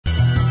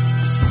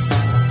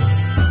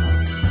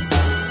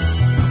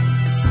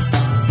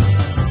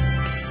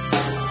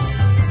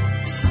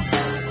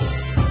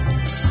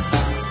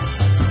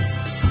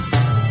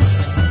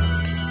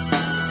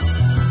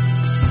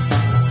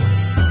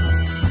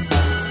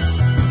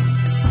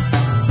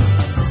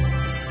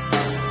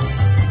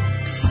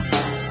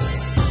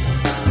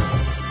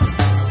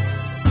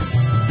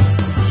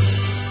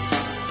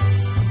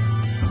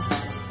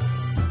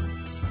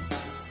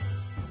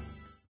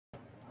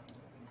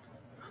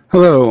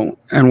Hello,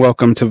 and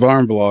welcome to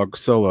Varn Blog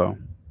Solo.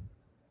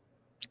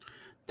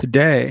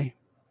 Today,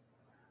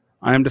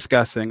 I am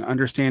discussing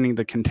understanding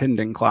the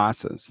contending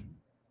classes,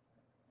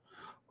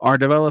 are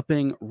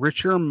developing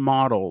richer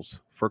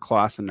models for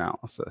class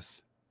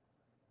analysis,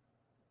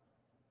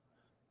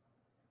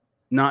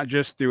 not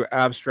just through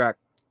abstract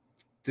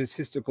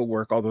statistical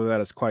work, although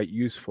that is quite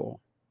useful,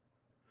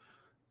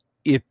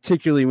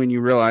 particularly when you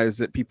realize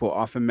that people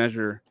often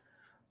measure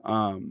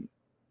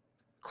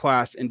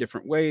class in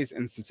different ways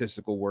in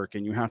statistical work,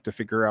 and you have to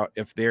figure out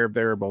if their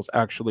variables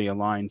actually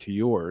align to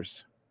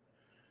yours.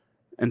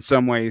 In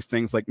some ways,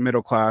 things like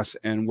middle class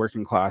and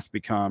working class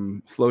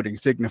become floating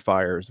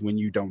signifiers when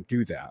you don't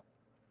do that.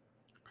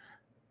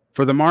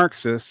 For the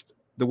Marxist,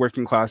 the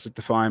working class is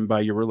defined by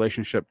your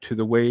relationship to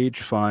the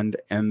wage fund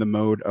and the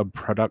mode of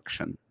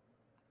production.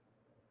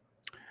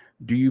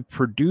 Do you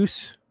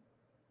produce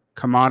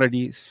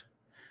commodities,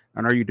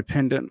 and are you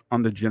dependent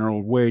on the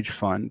general wage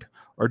fund?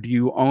 Or do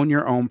you own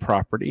your own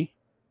property?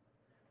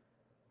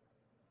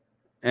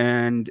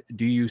 And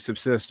do you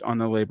subsist on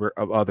the labor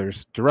of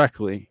others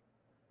directly?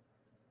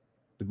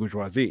 The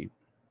bourgeoisie.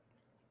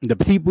 The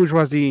petite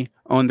bourgeoisie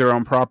own their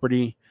own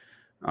property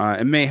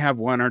and may have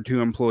one or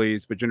two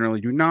employees, but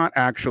generally do not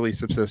actually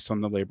subsist on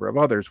the labor of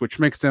others, which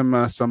makes them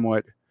a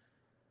somewhat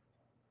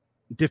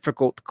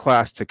difficult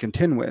class to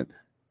contend with.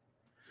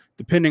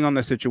 Depending on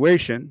the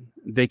situation,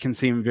 they can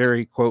seem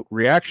very, quote,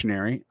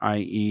 reactionary,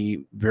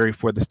 i.e. very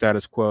for the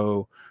status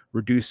quo,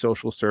 reduce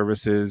social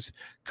services,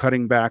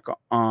 cutting back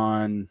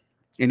on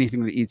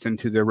anything that eats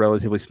into their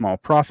relatively small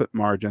profit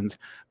margins,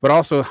 but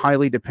also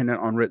highly dependent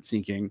on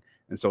rent-seeking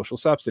and social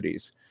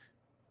subsidies.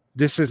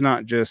 This is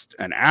not just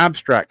an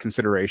abstract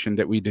consideration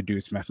that we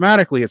deduce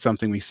mathematically, it's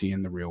something we see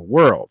in the real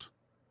world.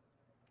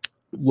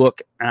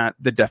 Look at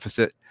the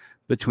deficit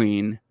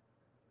between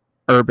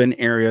urban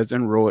areas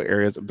and rural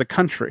areas of the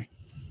country.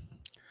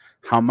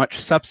 How much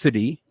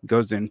subsidy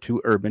goes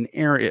into urban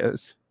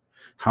areas?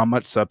 How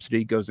much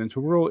subsidy goes into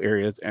rural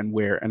areas, and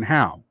where and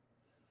how?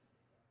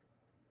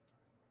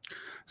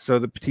 So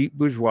the petite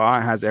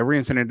bourgeois has every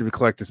incentive to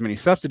collect as many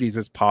subsidies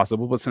as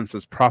possible, but since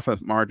its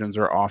profit margins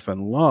are often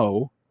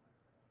low,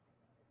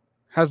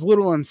 has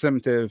little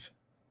incentive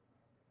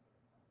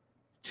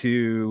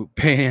to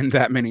pay in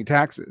that many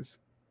taxes.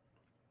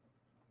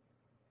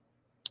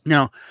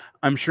 Now,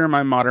 I'm sure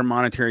my modern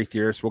monetary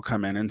theorists will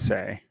come in and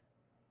say,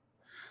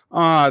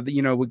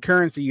 with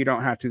currency, you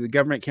don't have to. The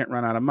government can't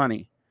run out of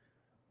money.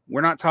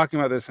 We're not talking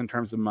about this in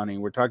terms of money.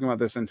 We're talking about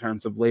this in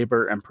terms of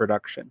labor and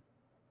production.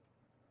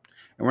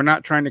 And we're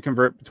not trying to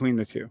convert between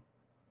the two.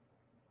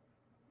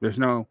 There's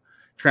no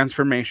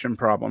transformation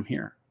problem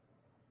here.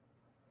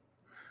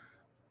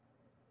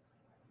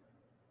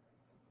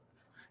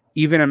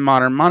 Even in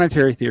modern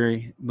monetary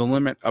theory, the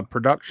limit of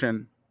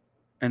production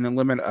and the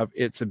limit of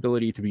its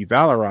ability to be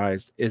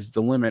valorized is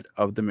the limit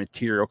of the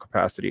material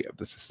capacity of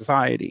the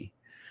society.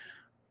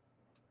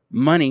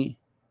 Money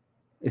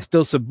is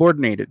still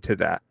subordinated to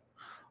that,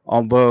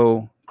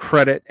 although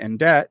credit and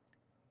debt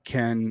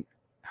can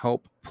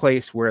help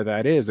place where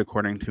that is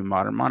according to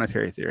modern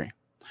monetary theory.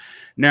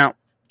 Now,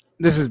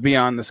 this is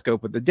beyond the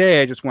scope of the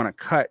day. I just want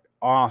to cut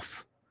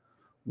off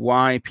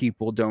why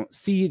people don't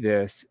see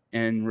this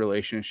in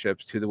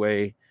relationships to the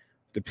way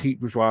the petite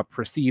bourgeois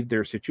perceive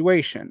their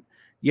situation.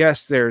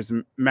 Yes, there's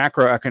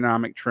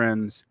macroeconomic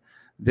trends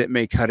that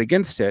may cut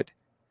against it,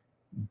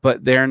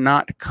 but they're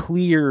not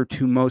clear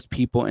to most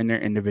people in their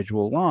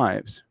individual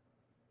lives,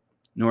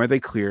 nor are they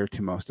clear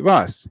to most of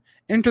us.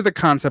 Enter the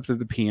concept of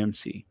the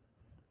PMC.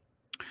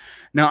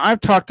 Now, I've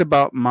talked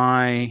about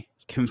my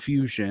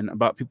confusion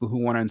about people who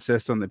want to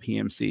insist on the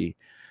PMC.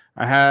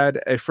 I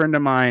had a friend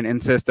of mine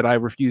insist that I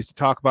refuse to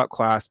talk about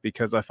class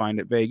because I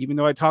find it vague, even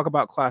though I talk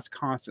about class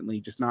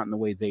constantly, just not in the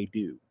way they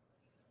do.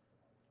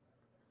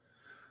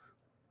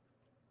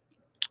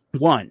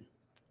 One,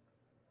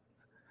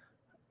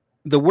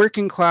 the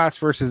working class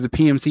versus the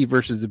PMC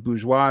versus the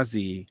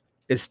bourgeoisie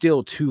is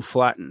still too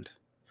flattened.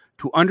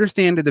 To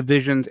understand the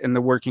divisions in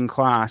the working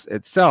class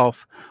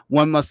itself,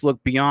 one must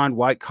look beyond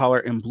white collar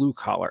and blue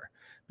collar,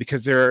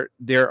 because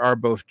there are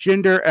both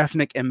gender,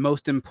 ethnic, and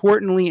most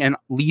importantly and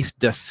least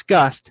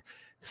discussed,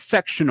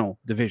 sectional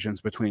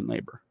divisions between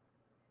labor.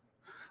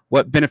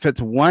 What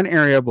benefits one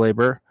area of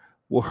labor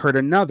will hurt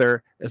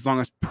another as long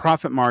as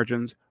profit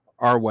margins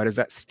are what is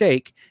at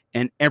stake,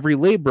 and every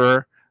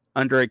laborer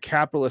under a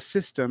capitalist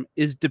system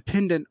is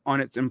dependent on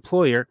its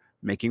employer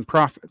making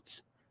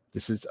profits.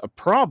 This is a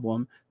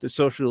problem that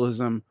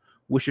socialism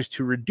wishes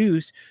to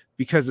reduce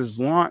because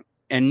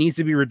and needs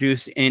to be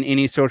reduced in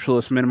any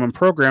socialist minimum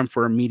program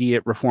for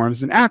immediate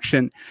reforms and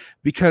action,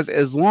 because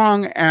as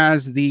long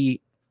as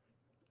the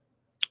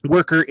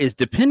worker is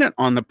dependent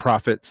on the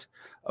profits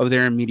of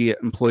their immediate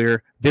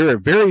employer, there are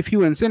very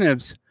few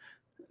incentives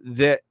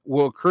that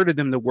will occur to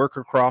them to work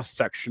across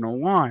sectional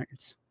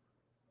lines.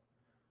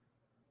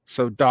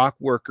 So dock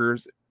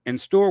workers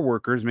and store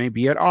workers may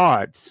be at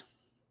odds.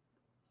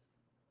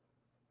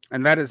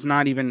 And that is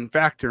not even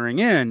factoring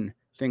in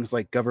things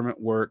like government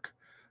work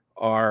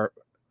or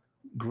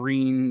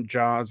green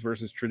jobs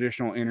versus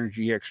traditional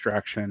energy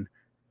extraction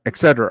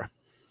etc.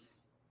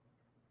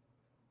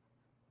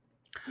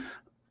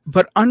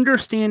 But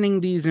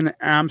understanding these in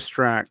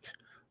abstract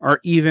or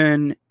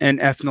even in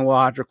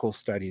ethnological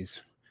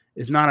studies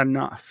is not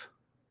enough.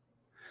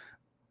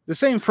 The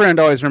same friend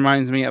always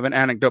reminds me of an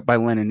anecdote by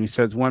Lenin who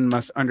says one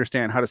must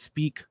understand how to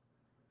speak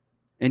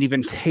and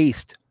even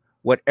taste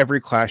what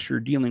every class you're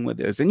dealing with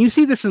is. And you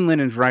see this in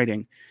Lenin's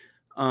writing.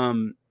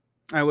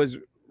 I was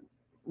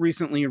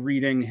recently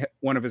reading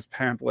one of his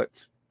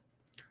pamphlets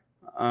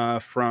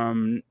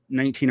from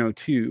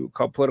 1902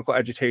 called Political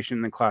Agitation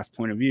and the Class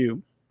Point of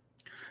View,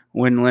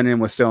 when Lenin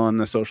was still in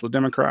the Social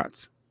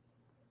Democrats.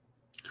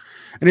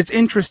 And it's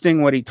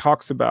interesting what he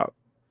talks about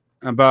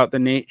the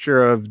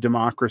nature of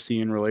democracy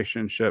in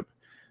relationship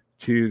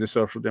to the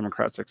Social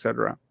Democrats,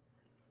 etc.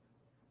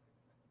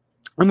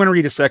 I'm going to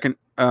read a second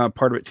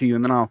part of it to you,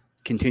 and then I'll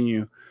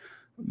continue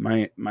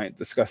my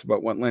discuss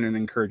about what Lenin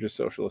encourages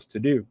socialists to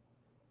do.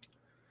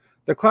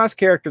 The class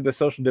character of the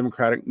social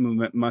democratic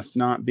movement must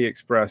not be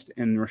expressed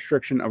in the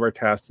restriction of our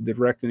task to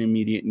direct the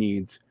immediate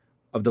needs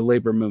of the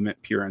labor movement,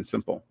 pure and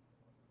simple.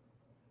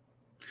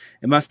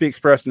 It must be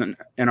expressed in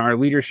our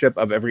leadership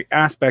of every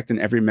aspect and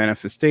every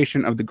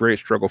manifestation of the great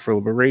struggle for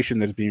liberation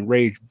that is being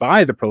waged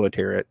by the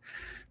proletariat,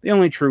 the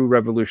only true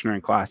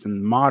revolutionary class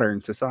in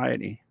modern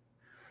society.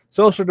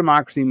 Social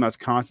democracy must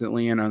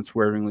constantly and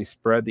unswervingly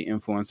spread the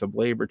influence of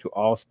labor to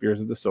all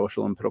spheres of the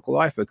social and political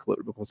life of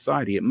political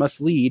society. It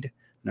must lead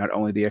not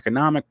only the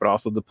economic, but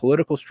also the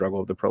political struggle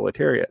of the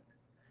proletariat.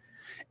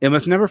 It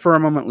must never for a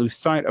moment lose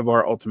sight of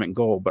our ultimate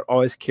goal, but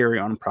always carry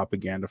on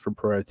propaganda for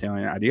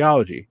proletarian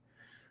ideology.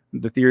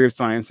 The theory of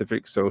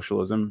scientific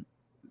socialism,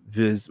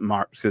 viz.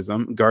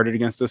 Marxism, guarded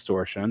against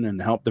distortion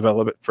and help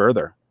develop it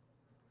further.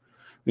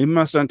 We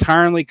must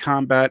entirely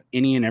combat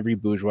any and every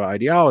bourgeois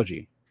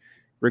ideology,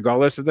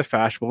 regardless of the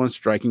fashionable and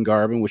striking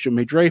garb in which it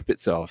may drape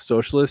itself.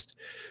 Socialists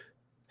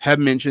have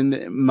mentioned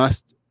that it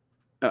must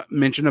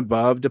mentioned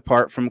above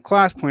depart from a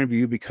class point of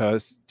view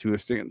because, to a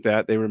extent,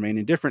 that they remain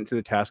indifferent to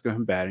the task of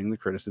combating the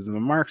criticism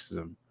of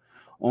Marxism.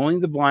 Only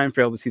the blind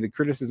fail to see that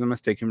criticism has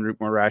taken root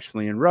more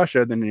rationally in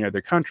Russia than any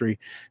other country,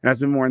 and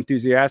has been more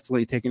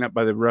enthusiastically taken up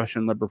by the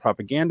Russian liberal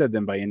propaganda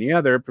than by any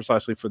other,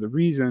 precisely for the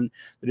reason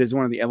that it is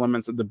one of the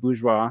elements of the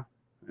bourgeois,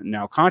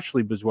 now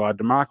consciously bourgeois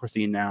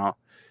democracy, now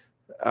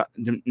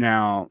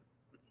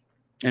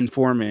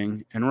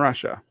informing in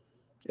Russia.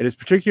 It is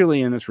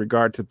particularly in this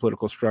regard to the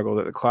political struggle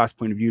that the class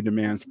point of view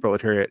demands the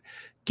proletariat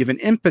give an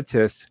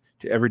impetus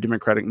to every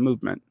democratic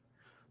movement.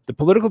 The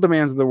political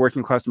demands of the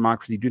working class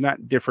democracy do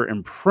not differ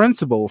in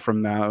principle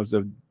from those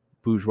of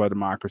bourgeois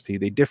democracy.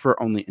 They differ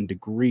only in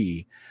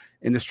degree.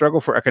 In the struggle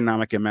for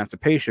economic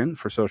emancipation,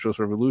 for socialist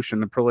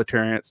revolution, the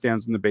proletariat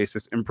stands on the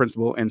basis in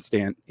principle and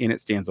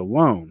it stands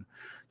alone.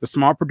 The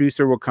small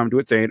producer will come to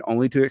its aid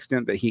only to the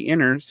extent that he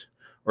enters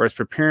or is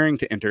preparing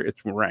to enter its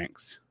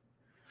ranks.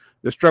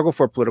 The struggle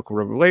for political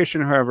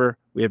revolution, however,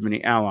 we have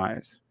many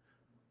allies,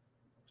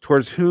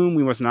 towards whom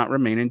we must not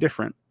remain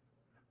indifferent.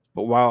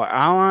 But while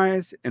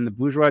allies in the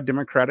bourgeois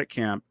democratic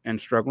camp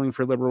and struggling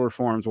for liberal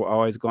reforms will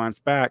always glance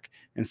back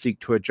and seek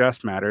to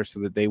adjust matters so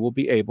that they will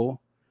be able,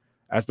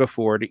 as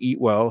before, to eat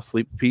well,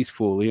 sleep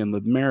peacefully, and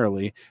live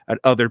merrily at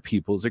other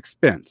people's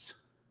expense,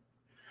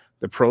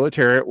 the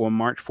proletariat will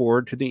march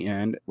forward to the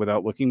end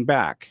without looking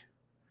back.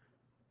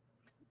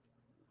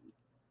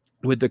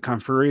 With the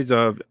conferees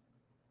of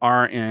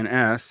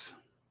RNS,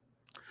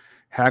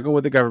 haggle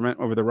with the government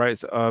over the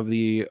rights of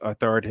the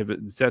authoritative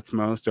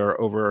Zetzmost or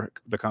over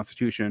the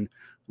Constitution,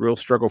 real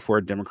struggle for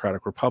a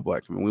democratic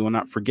republic. And we will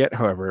not forget,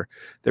 however,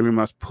 that we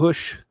must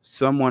push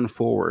someone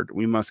forward.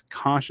 We must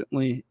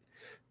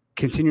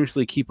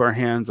continuously keep our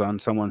hands on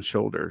someone's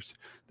shoulders.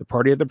 The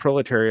party of the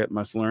proletariat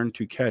must learn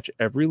to catch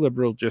every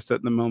liberal just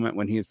at the moment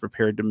when he is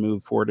prepared to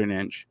move forward an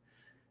inch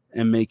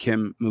and make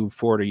him move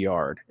forward a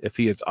yard. If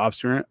he is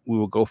obstinate, we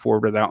will go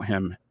forward without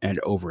him and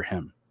over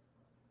him.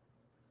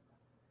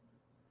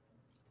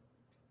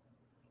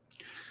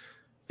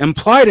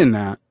 Implied in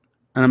that,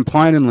 and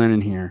implied in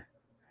Lenin here,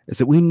 is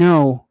that we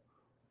know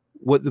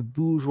what the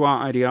bourgeois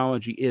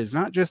ideology is,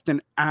 not just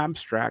in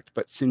abstract,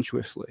 but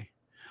sensuously,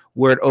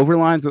 where it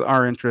overlines with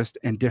our interest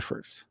and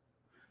differs.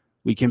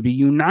 We can be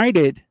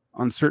united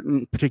on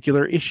certain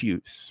particular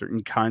issues,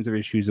 certain kinds of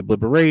issues of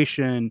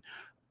liberation,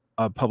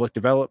 of public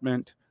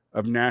development,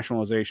 of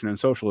nationalization and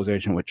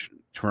socialization, which,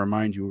 to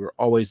remind you, are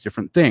always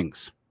different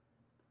things.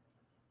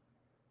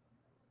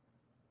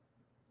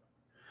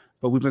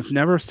 But we must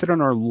never sit on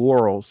our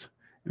laurels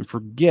and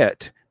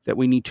forget that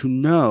we need to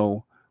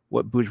know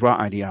what bourgeois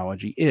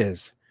ideology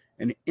is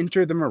and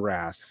enter the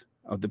morass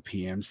of the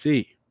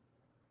PMC.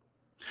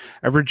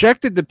 I've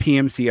rejected the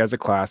PMC as a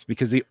class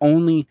because the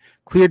only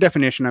clear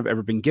definition I've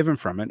ever been given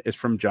from it is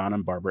from John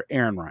and Barbara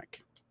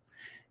Ehrenreich.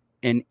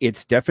 And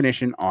its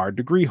definition are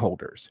degree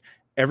holders.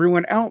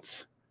 Everyone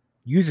else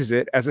uses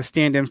it as a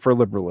stand-in for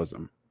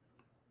liberalism.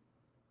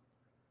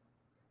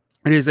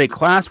 It is a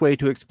class way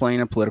to explain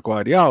a political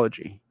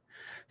ideology.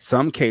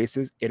 Some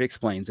cases it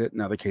explains it, in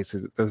other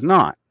cases it does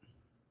not.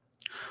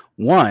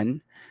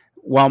 One,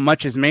 while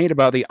much is made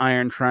about the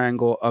iron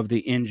triangle of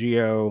the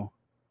NGO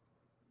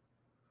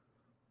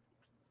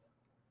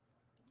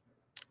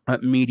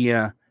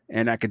media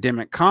and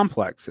academic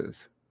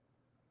complexes,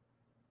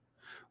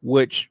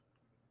 which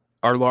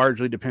are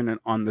largely dependent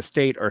on the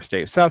state or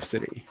state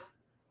subsidy,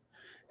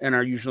 and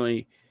are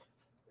usually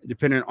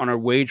dependent on a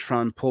wage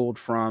fund pulled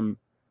from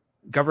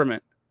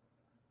government,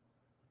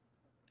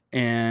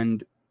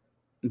 and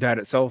that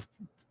itself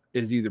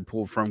is either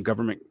pulled from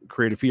government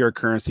created fiat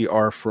currency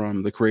or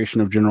from the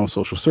creation of general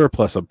social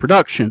surplus of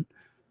production.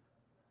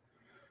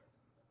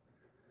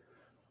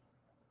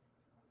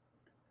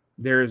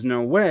 There is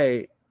no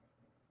way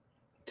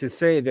to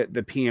say that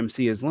the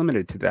PMC is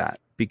limited to that,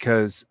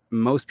 because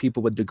most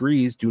people with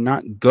degrees do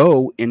not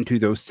go into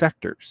those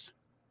sectors.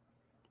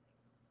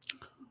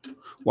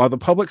 While the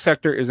public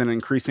sector is an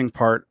increasing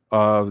part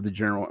of the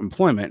general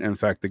employment, in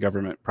fact, the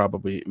government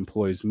probably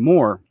employs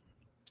more.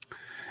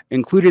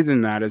 Included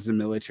in that is the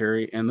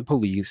military and the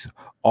police,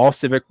 all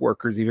civic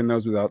workers, even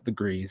those without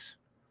degrees,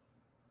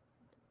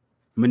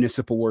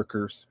 municipal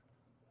workers,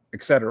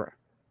 etc.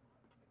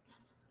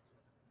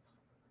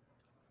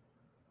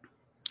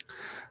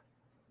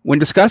 When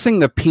discussing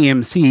the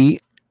PMC,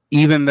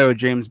 even though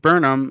James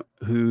Burnham,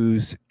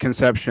 whose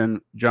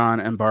conception John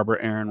and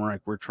Barbara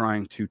Ehrenreich were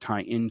trying to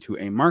tie into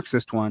a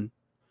Marxist one,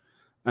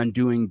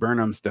 undoing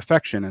Burnham's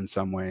defection in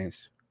some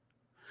ways,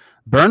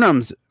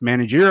 Burnham's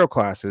managerial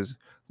classes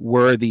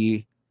were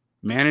the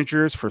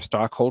managers for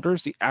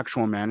stockholders, the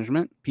actual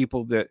management,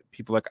 people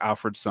like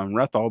Alfred Son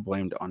Rethel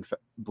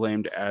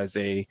blamed as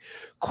a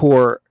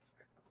core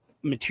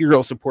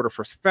material supporter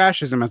for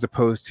fascism, as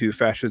opposed to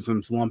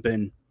fascism's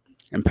lumpen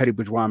and petty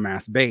bourgeois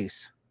mass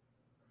base.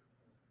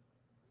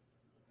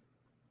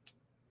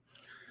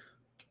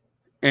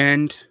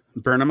 And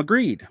Burnham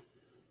agreed.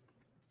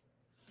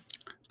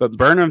 But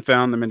Burnham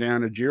found the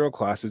managerial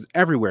classes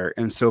everywhere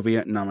in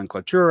Soviet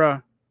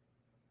nomenclatura,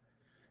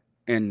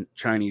 in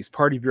Chinese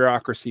party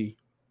bureaucracy,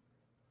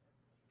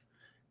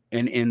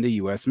 and in the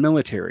U.S.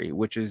 military,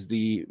 which is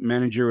the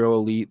managerial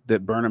elite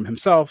that Burnham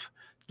himself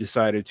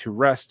decided to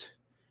rest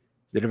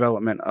the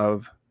development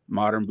of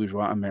modern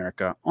bourgeois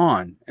America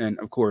on. And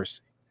of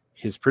course,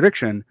 his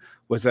prediction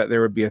was that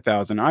there would be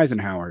 1,000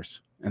 Eisenhowers,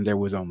 and there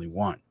was only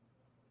one.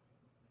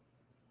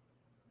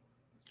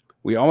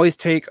 We always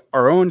take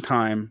our own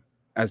time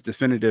as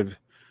definitive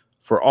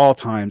for all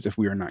times if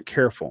we are not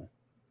careful.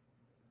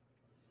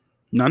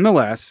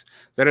 Nonetheless,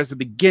 that is the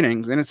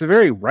beginning, and it's a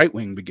very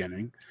right-wing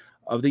beginning,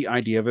 of the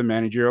idea of a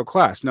managerial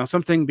class. Now,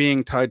 something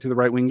being tied to the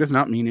right wing does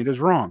not mean it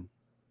is wrong.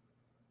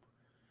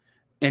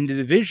 And the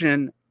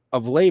division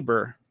of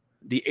labor,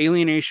 the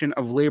alienation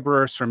of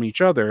laborers from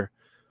each other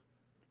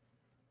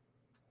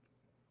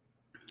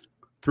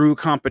through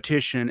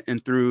competition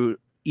and through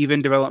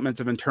even developments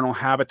of internal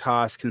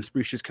habitats,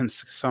 conspicuous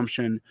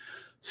consumption,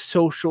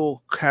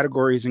 social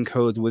categories and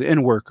codes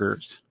within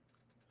workers.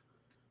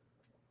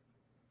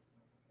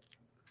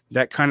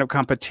 That kind of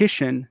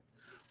competition,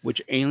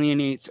 which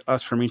alienates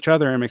us from each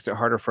other and makes it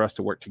harder for us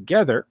to work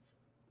together,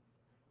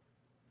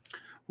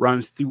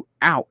 runs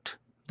throughout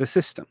the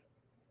system.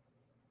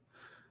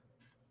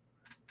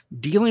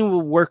 Dealing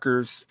with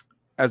workers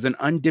as an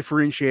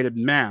undifferentiated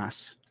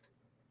mass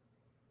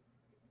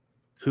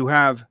who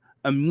have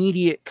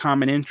immediate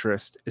common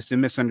interest is to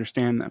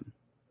misunderstand them.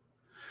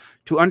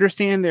 To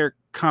understand their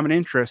common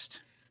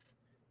interest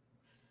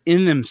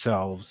in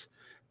themselves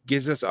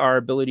gives us our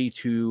ability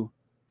to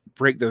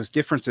break those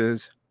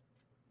differences,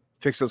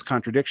 fix those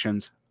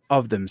contradictions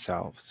of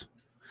themselves.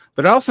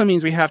 But it also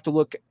means we have to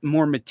look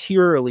more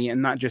materially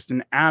and not just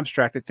in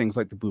abstract at things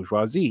like the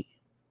bourgeoisie.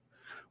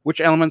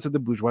 Which elements of the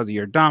bourgeoisie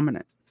are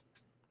dominant?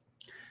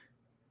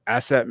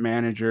 Asset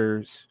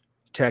managers,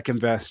 tech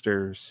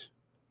investors,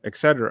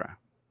 etc.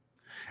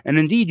 And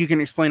indeed, you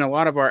can explain a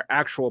lot of our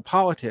actual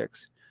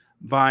politics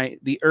by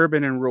the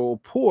urban and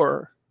rural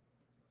poor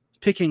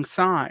picking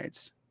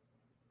sides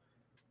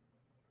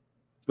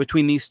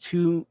between these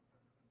two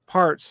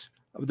parts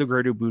of the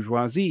greater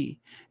bourgeoisie,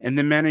 and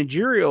the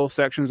managerial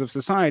sections of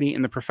society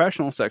and the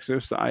professional sector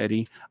of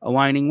society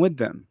aligning with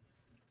them.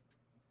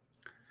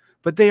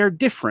 But they are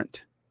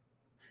different.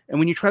 And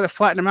when you try to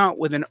flatten them out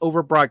with an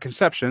overbroad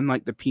conception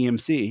like the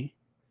PMC,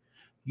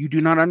 you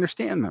do not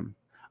understand them.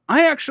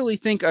 I actually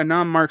think a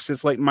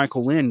non-Marxist like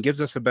Michael Lind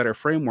gives us a better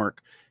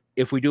framework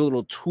if we do a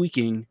little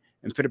tweaking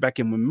and fit it back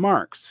in with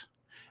Marx.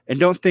 And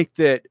don't think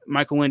that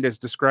Michael Lind is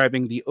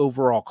describing the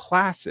overall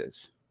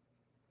classes,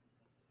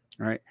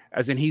 right?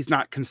 As in, he's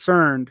not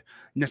concerned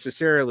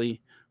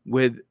necessarily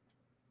with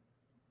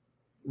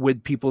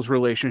people's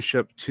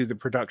relationship to the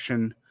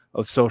production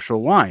of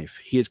social life.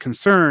 He is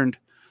concerned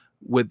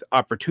with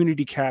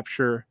opportunity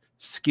capture,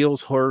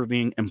 skills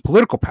hoarding, and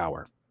political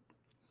power.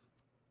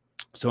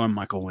 So I'm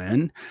Michael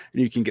Lind,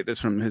 and you can get this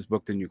from his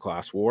book, The New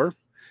Class War.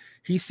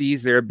 He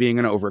sees there being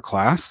an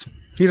overclass.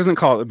 He doesn't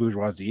call it the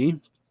bourgeoisie.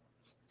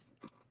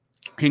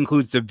 He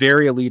includes the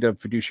very elite of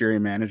fiduciary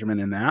management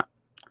in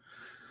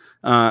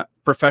that.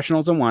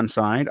 Professionals on one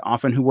side,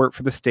 often who work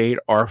for the state,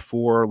 are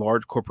for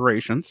large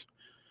corporations.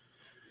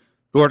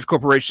 Large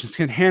corporations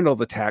can handle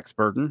the tax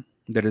burden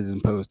that is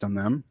imposed on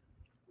them,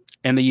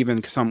 and they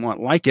even somewhat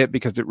like it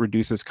because it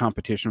reduces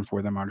competition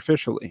for them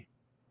artificially.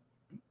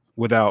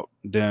 without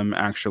them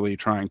actually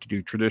trying to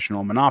do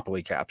traditional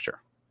monopoly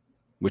capture,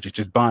 which is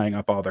just buying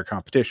up all their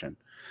competition,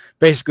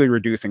 basically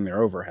reducing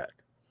their overhead.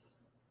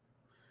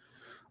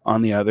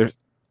 On the other,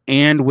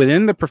 and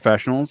within the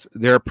professionals,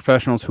 there are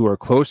professionals who are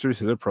closer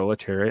to the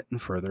proletariat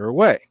and further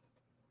away.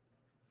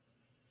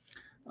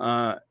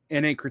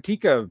 In a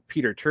critique of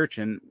Peter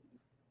Turchin,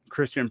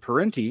 Christian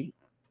Parenti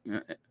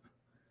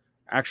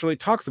actually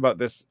talks about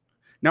this.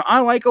 Now,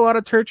 I like a lot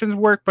of Turchin's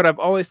work, but I've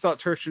always thought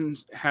Turchin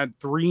had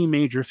three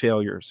major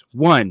failures.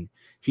 One,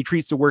 he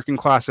treats the working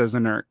class as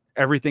inert.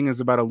 Everything is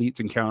about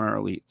elites and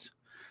counter-elites.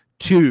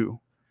 Two,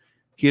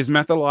 he is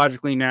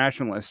methodologically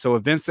nationalist. So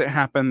events that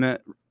happen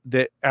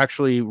that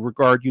actually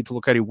regard you to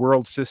look at a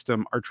world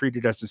system are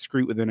treated as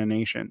discrete within a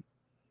nation,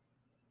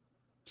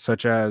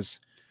 such as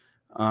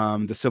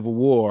the Civil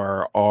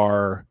War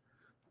or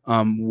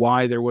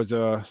why there was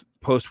a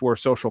post-war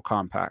social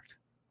compact.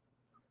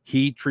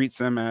 He treats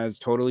them as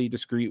totally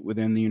discrete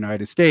within the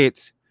United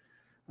States,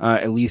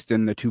 at least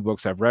in the two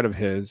books I've read of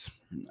his,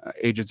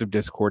 Ages of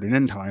Discord and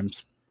End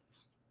Times.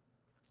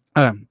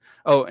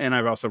 Oh, and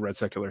I've also read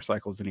Secular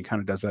Cycles, and he kind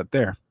of does that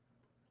there.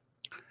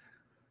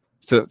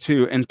 So,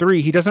 2 and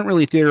 3, he doesn't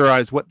really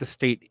theorize what the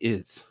state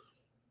is.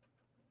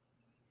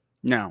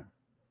 Now,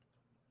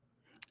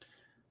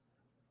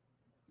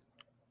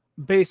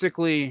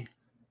 basically,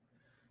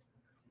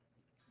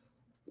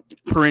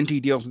 Parenti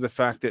deals with the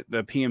fact that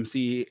the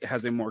PMC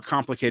has a more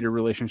complicated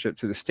relationship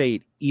to the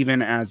state,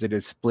 even as it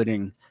is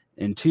splitting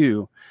in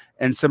two,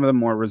 and some of the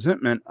more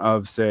resentment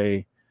of,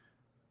 say,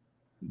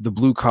 the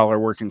blue-collar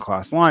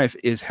working-class life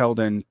is held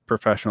in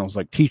professionals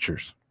like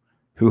teachers,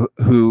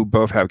 who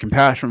both have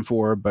compassion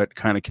for, but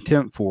kind of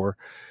contempt for,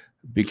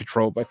 being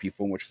controlled by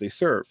people in which they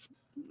serve.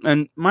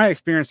 And my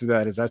experience of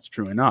that is that's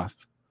true enough.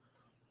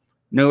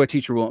 No, a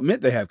teacher will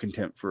admit they have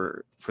contempt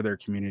for their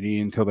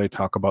community until they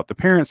talk about the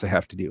parents they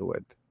have to deal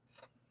with.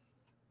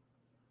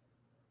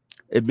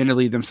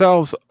 Admittedly,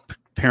 themselves,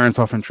 parents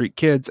often treat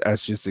kids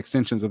as just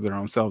extensions of their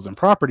own selves and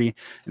property,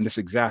 and this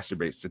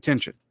exacerbates the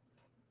tension.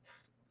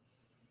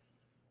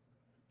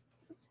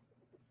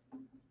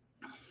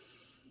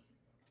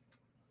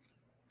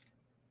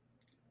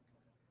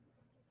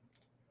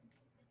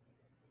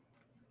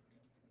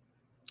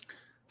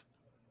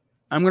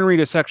 I'm going to read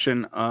a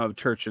section of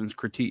Turchin's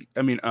critique,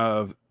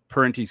 of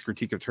Parenti's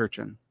critique of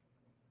Turchin.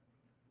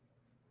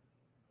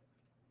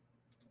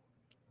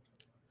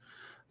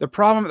 The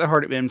problem at the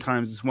heart of end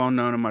times is well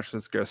known and much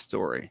discussed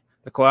story.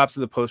 The collapse of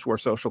the post-war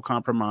social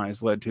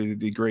compromise led to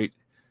the Great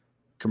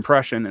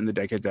Compression in the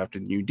decades after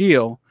the New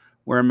Deal,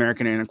 where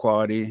American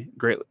inequality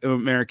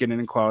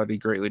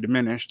greatly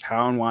diminished.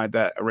 How and why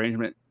that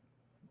arrangement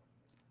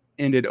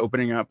ended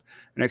opening up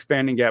an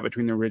expanding gap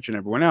between the rich and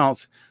everyone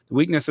else. The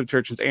weakness of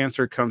Turchin's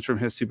answer comes from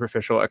his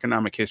superficial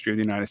economic history of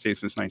the United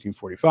States since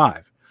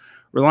 1945.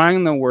 Relying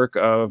on the work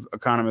of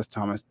economist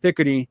Thomas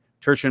Piketty,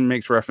 Turchin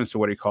makes reference to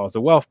what he calls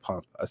the wealth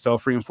pump, a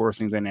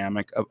self-reinforcing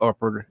dynamic of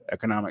upward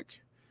economic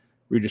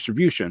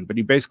redistribution. But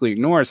he basically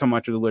ignores how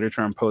much of the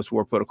literature on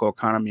post-war political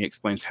economy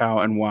explains how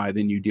and why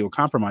the New Deal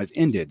compromise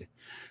ended.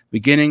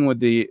 Beginning with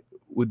the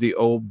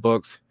old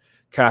books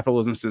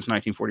Capitalism Since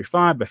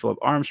 1945 by Philip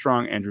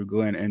Armstrong, Andrew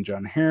Glenn, and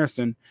John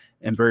Harrison,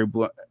 and Barry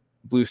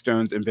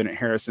Bluestone's and Bennett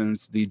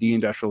Harrison's The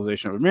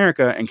Deindustrialization of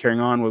America, and carrying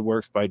on with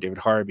works by David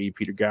Harvey,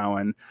 Peter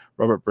Gowan,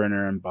 Robert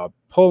Brenner, and Bob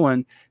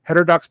Poland,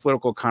 heterodox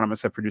political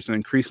economists have produced an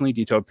increasingly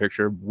detailed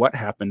picture of what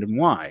happened and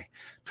why.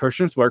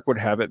 Turchin's work would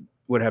have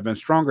been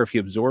stronger if he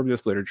absorbed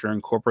this literature and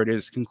incorporated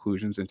its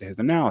conclusions into his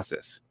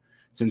analysis.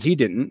 Since he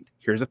didn't,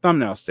 here's a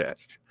thumbnail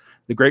sketch.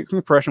 The Great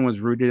Compression was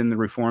rooted in the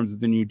reforms of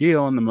the New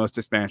Deal and the most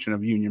expansion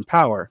of union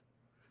power,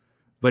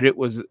 but it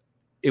was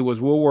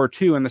World War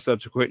II and the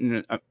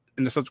subsequent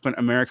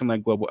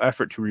American-led global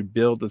effort to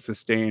rebuild the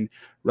sustained,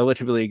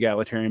 relatively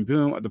egalitarian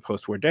boom of the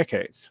post-war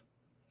decades.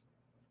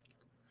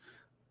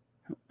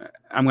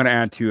 I'm going to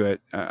add to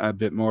it a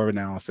bit more of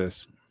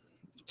analysis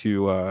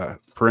to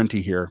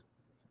Parenti here.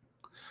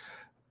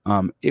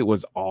 It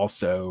was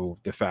also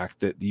the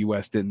fact that the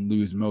U.S. didn't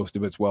lose most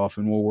of its wealth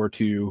in World War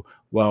II,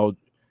 while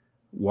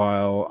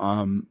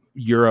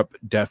Europe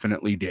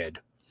definitely did,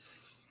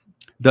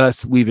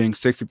 thus leaving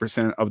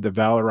 60% of the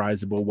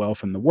valorizable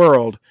wealth in the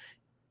world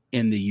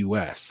in the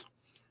U.S.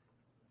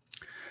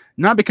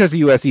 Not because the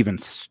U.S. even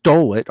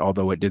stole it,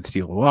 although it did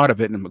steal a lot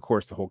of it, and of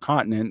course the whole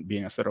continent,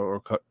 being a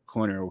settler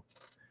colonial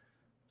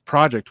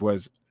project,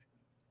 was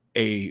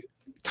a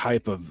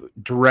type of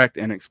direct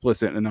and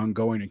explicit and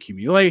ongoing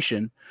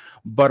accumulation,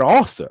 but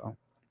also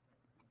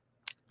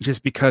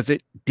just because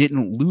it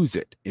didn't lose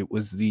it.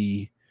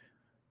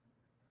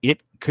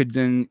 It could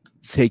then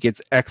take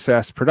its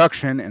excess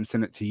production and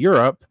send it to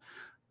Europe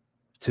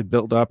to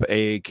build up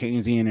a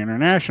Keynesian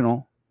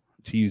international,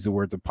 to use the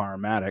words of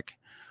Paramatic,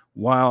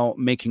 while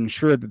making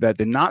sure that that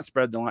did not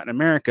spread to Latin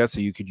America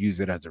so you could use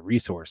it as a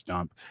resource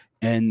dump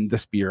in the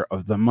sphere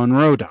of the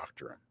Monroe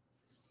Doctrine.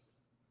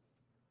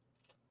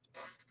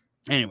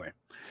 Anyway,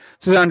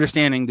 so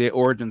understanding the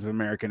origins of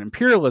American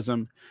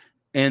imperialism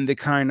and the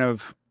kind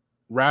of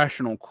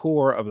rational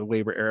core of the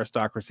labor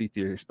aristocracy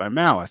theories by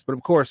Maoists. But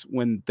of course,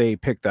 when they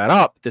picked that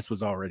up, this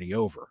was already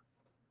over.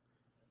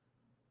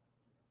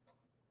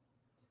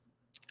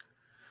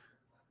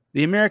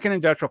 The American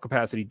industrial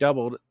capacity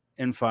doubled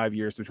in 5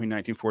 years between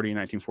 1940 and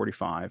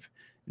 1945.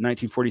 In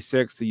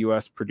 1946, the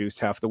U.S. produced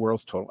half the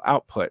world's total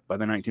output. By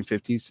the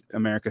 1950s,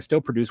 America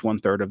still produced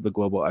 1/3 of the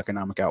global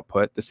economic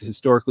output. This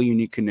historically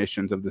unique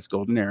conditions of this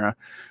golden era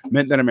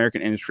meant that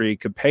American industry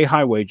could pay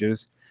high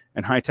wages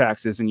and high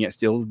taxes and yet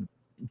still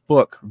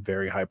book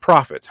very high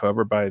profits.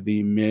 However, by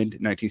the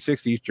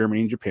mid-1960s,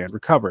 Germany and Japan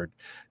recovered.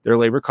 Their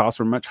labor costs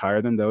were much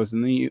higher than those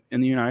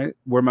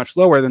were much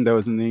lower than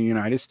those in the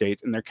United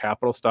States, and their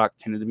capital stock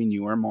tended to be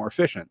newer and more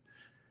efficient.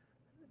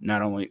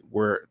 Not only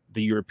were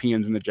the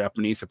Europeans and the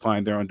Japanese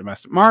supplying their own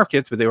domestic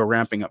markets, but they were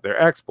ramping up their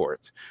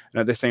exports. And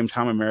at the same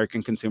time,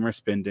 American consumer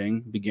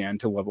spending began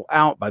to level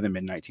out by the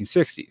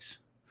mid-1960s.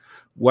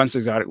 Once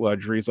exotic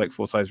luxuries like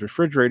full-size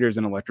refrigerators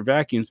and electric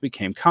vacuums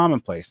became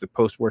commonplace, the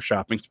post-war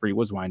shopping spree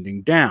was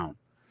winding down,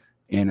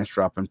 and its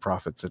drop in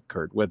profits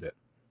occurred with it.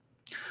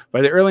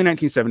 By the early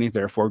 1970s,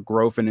 therefore,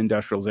 growth and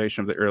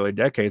industrialization of the early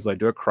decades led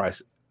to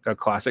a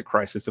classic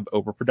crisis of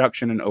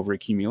overproduction and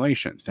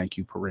overaccumulation. Thank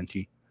you,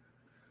 Parenti.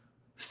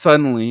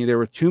 Suddenly, there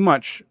was too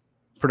much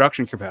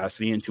production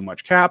capacity and too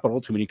much capital,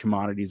 too many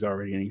commodities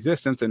already in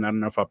existence, and not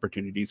enough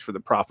opportunities for the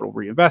profitable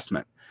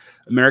reinvestment.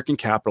 American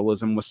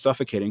capitalism was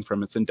suffocating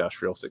from its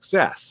industrial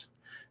success.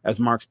 As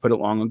Marx put it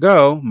long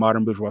ago,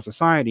 modern bourgeois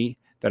society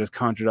that has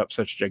conjured up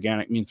such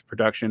gigantic means of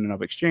production and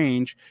of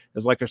exchange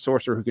is like a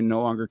sorcerer who can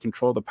no longer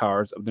control the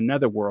powers of the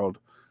netherworld,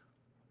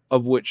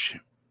 of which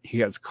he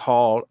has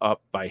called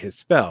up by his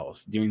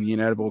spells. During the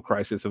inevitable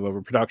crisis of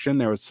overproduction,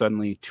 there was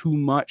suddenly too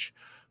much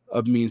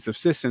of means of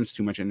subsistence,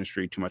 too much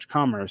industry, too much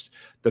commerce.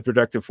 The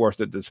productive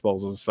force at the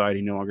disposal of society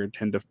no longer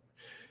tend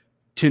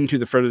to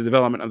the further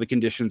development of the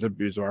conditions of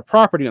bourgeois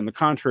property. On the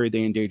contrary,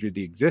 they endangered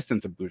the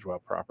existence of bourgeois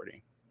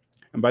property.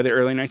 And by the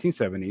early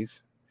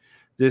 1970s,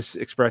 this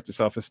expressed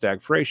itself as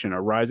stagflation,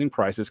 or rising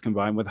prices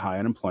combined with high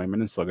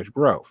unemployment and sluggish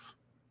growth.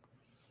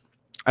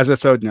 As I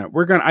said,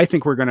 I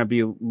think we're going to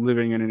be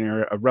living in an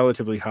era of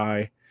relatively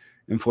high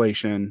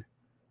inflation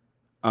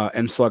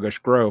and sluggish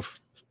growth,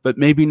 but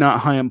maybe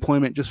not high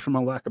employment just from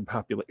a lack of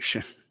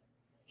population.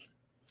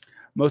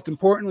 Most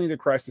importantly, the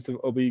crisis of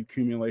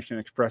overaccumulation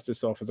expressed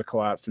itself as a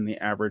collapse in the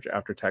average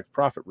after-tax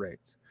profit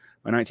rates.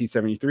 By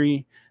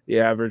 1973, the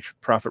average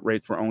profit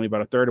rates were only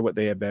about a third of what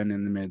they had been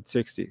in the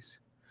mid-60s.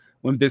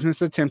 When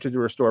business attempted to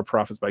restore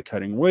profits by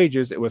cutting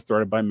wages, it was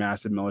thwarted by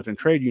massive militant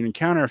trade union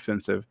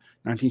counteroffensive.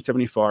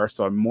 1974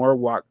 saw more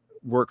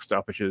work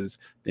stoppages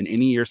than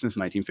any year since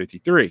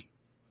 1953.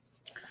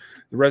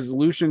 The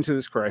resolution to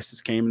this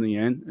crisis came in the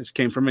end. It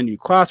came from a new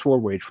class war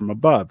waged from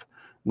above.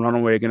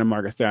 Ronald Reagan and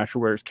Margaret Thatcher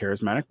were as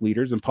charismatic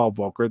leaders, and Paul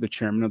Volcker, the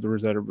chairman of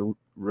the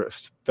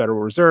Federal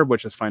Reserve,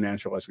 which is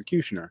financial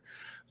executioner.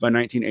 By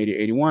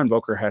 1980-81,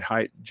 Volcker had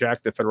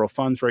hijacked the federal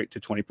funds rate to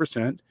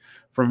 20%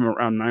 from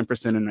around 9% in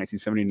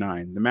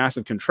 1979. The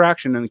massive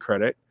contraction in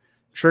credit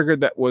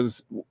triggered that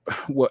was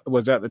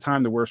at the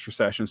time the worst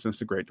recession since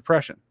the Great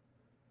Depression,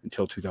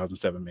 until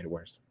 2007 made it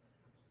worse.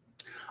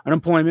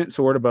 Unemployment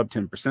soared above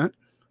 10%.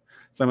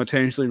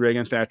 Simultaneously,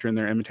 Reagan, Thatcher, and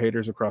their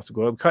imitators across the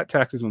globe cut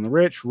taxes on the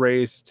rich,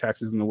 raised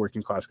taxes on the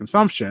working class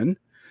consumption,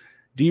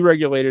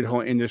 deregulated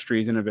whole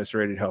industries, and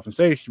eviscerated health and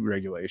safety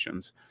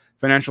regulations.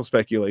 Financial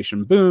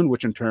speculation boomed,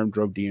 which in turn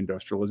drove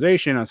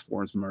deindustrialization as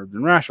foreigners merged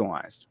and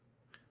rationalized.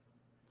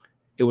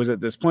 It was at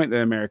this point that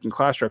the American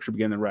class structure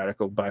began the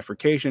radical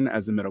bifurcation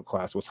as the middle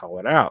class was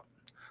hollowed out.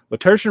 What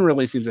Tertian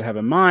really seems to have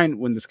in mind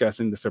when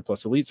discussing the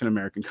surplus elites in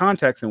American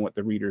context, and what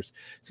the readers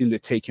seem to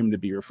take him to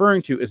be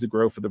referring to, is the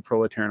growth of the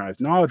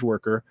proletarianized knowledge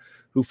worker,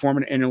 who form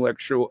an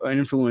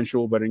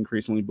influential but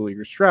increasingly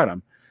beleaguered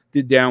stratum.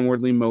 The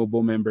downwardly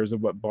mobile members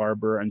of what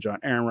Barber and John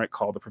Ehrenreich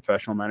call the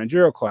professional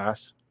managerial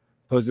class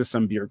possess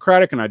some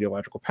bureaucratic and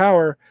ideological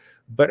power,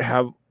 but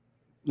have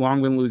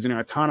long been losing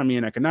autonomy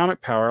and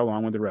economic power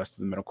along with the rest of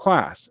the middle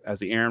class. As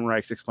the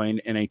Ehrenreichs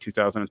explained in a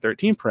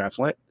 2013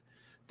 pamphlet,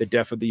 The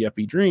Death of the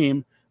Yuppie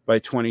Dream, by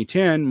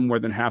 2010, more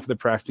than half of the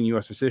practicing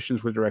U.S.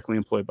 physicians were directly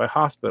employed by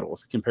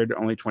hospitals, compared to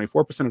only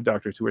 24% of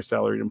doctors who were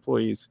salaried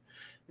employees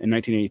in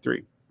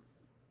 1983.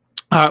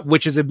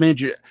 Which is a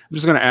major. I'm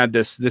just going to add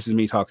this. This is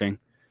me talking.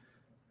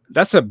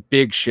 That's a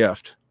big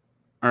shift.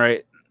 All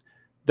right.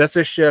 That's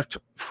a shift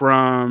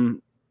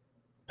from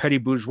petty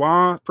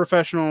bourgeois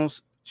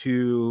professionals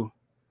to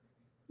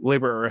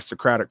labor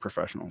aristocratic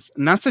professionals.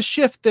 And that's a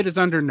shift that is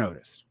under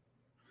notice.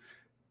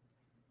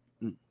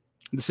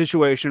 The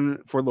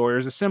situation for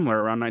lawyers is similar.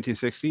 Around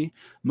 1960,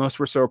 most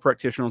were sole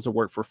practitioners who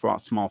worked for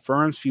small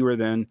firms. Fewer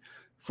than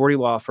 40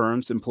 law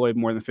firms employed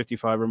more than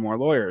 55 or more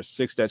lawyers.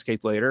 6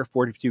 decades later,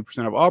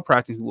 42% of all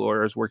practicing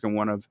lawyers work in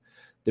one of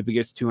the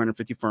biggest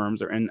 250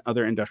 firms or in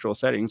other industrial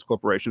settings,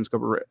 corporations,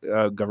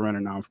 government,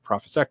 and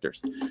non-profit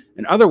sectors.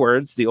 In other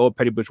words, the old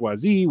petty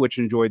bourgeoisie, which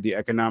enjoyed the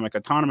economic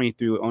autonomy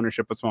through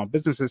ownership of small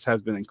businesses,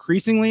 has been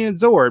increasingly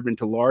absorbed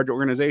into large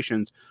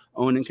organizations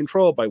owned and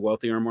controlled by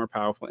wealthier and more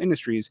powerful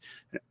industries,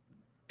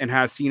 and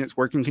has seen its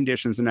working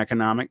conditions and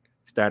economic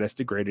status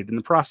degraded in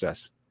the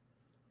process.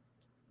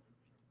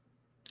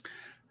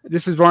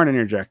 This is Varn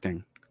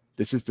interjecting.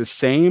 This is the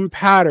same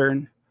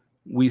pattern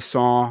we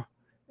saw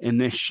in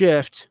this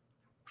shift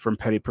from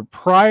petty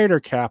proprietor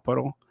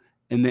capital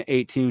in the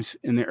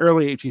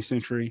early 18th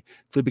century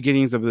to the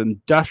beginnings of the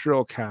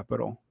industrial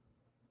capital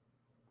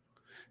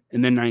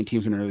in the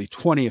 19th and early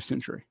 20th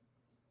century.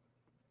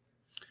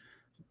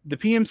 The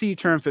PMC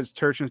term fits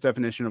Turchin's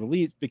definition of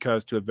elites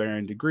because, to a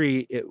varying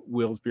degree, it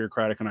wields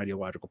bureaucratic and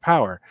ideological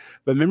power.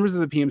 But members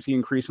of the PMC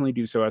increasingly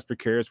do so as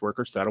precarious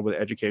workers saddled with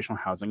educational,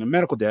 housing, and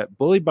medical debt,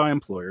 bullied by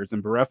employers,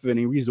 and bereft of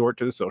any resort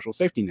to the social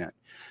safety net.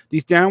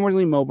 These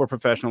downwardly mobile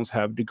professionals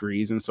have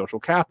degrees in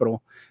social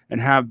capital and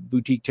have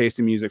boutique taste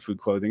in music, food,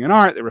 clothing, and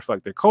art that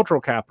reflect their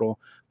cultural capital,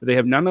 but they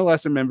have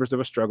nonetheless been members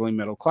of a struggling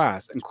middle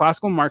class. In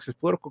classical Marxist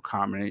political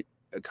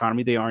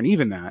economy, they aren't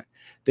even that.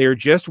 They are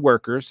just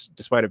workers,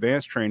 despite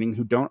advanced training,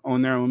 who don't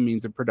own their own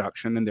means of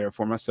production and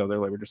therefore must sell their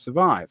labor to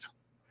survive.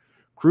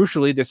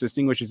 Crucially, this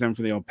distinguishes them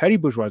from the old petty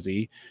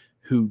bourgeoisie,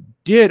 who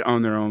did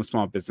own their own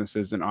small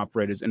businesses and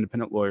operate as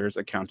independent lawyers,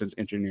 accountants,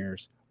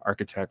 engineers,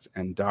 architects,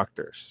 and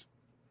doctors.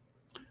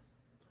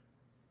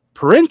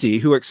 Parenti,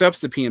 who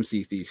accepts the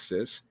PMC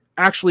thesis,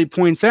 actually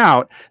points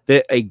out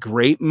that a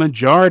great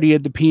majority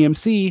of the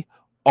PMC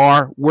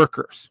are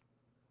workers.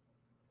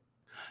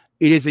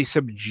 It is a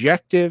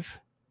subjective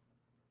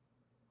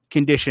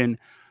condition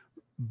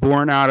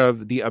born out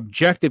of the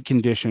objective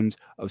conditions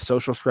of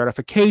social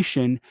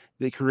stratification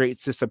that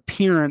creates this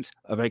appearance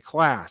of a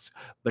class.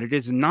 But it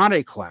is not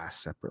a class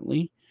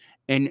separately.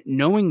 And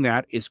knowing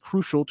that is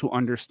crucial to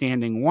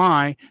understanding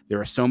why there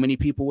are so many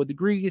people with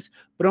degrees,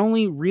 but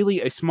only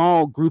really a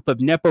small group of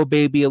Nepo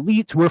baby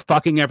elites who are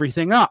fucking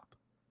everything up.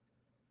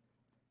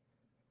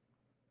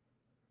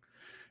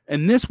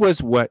 And this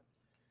was what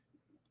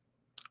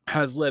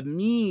has led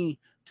me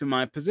to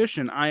my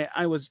position.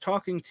 I was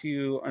talking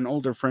to an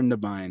older friend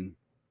of mine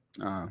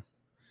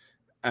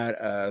at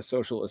a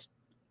socialist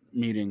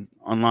meeting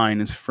online,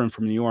 his friend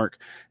from New York,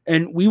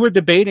 and we were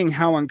debating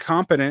how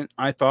incompetent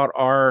I thought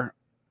our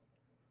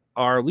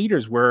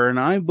leaders were. And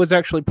I was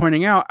actually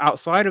pointing out,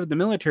 outside of the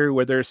military,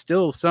 where there's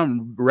still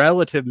some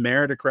relative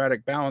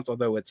meritocratic balance,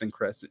 although it's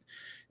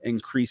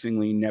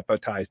increasingly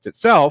nepotized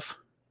itself,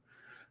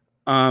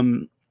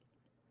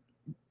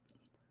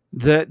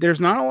 that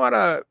there's not a lot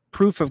of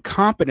proof of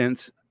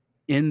competence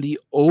in the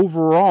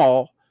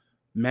overall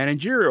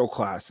managerial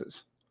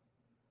classes.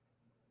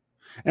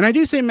 And I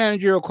do say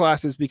managerial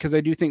classes because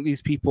I do think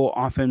these people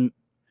often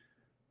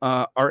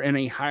are in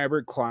a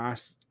hybrid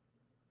class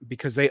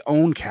because they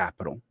own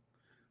capital.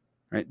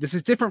 Right? This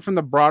is different from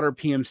the broader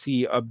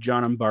PMC of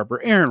John and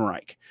Barbara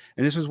Ehrenreich.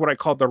 And this is what I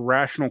call the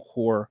rational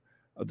core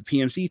of the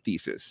PMC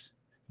thesis.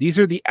 These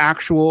are the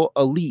actual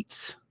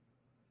elites.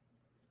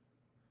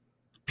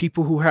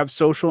 People who have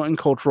social and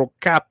cultural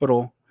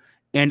capital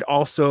and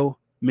also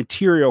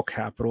material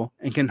capital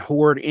and can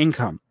hoard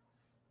income.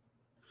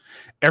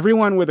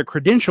 Everyone with a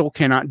credential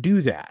cannot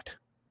do that.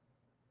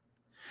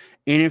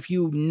 And if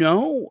you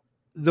know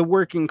the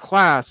working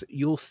class,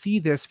 you'll see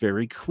this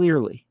very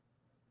clearly.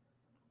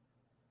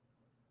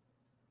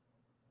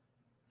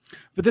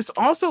 But this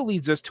also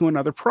leads us to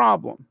another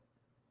problem.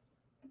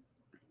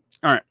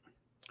 All right.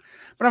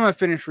 But I'm going to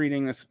finish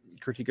reading this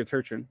critique of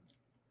Turchin.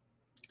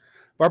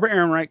 Barbara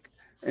Ehrenreich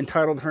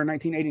entitled her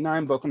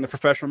 1989 book on the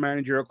professional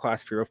managerial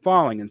class fear of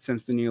falling. And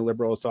since the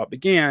neoliberal assault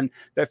began,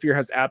 that fear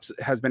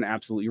has been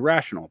absolutely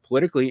irrational.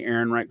 Politically,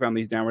 Ehrenreich found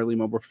these downwardly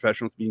mobile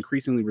professionals to be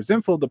increasingly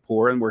resentful of the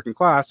poor and working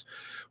class,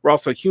 while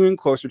also hewing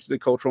closer to the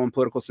cultural and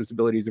political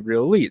sensibilities of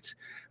real elites.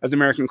 As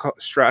American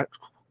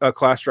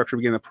class structure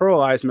began to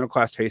pluralize, middle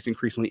class tastes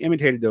increasingly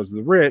imitated those of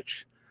the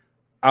rich.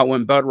 Out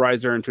went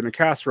Budweiser into a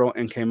casserole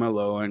and came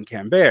Merlot and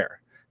Cambert.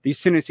 These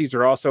tendencies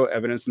are also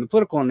evidenced in the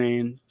political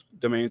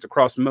domains.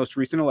 Across most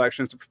recent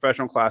elections, the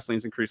professional class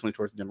leans increasingly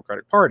towards the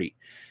Democratic Party.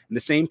 In the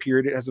same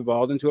period, it has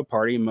evolved into a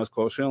party most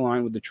closely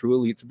aligned with the true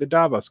elites of the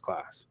Davos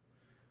class.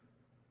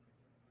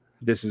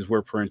 This is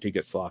where Parenti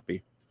gets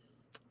sloppy.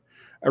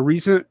 A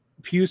recent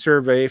Pew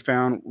survey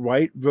found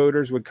white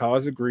voters with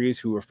college degrees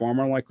who were far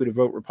more likely to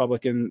vote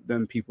Republican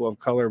than people of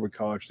color with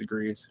college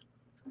degrees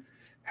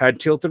had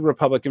tilted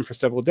Republican for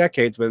several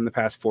decades, but in the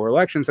past 4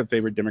 elections have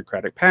favored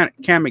Democratic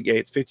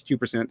candidates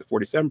 52% to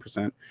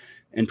 47%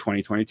 in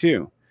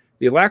 2022.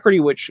 The alacrity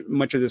which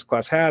much of this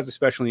class has,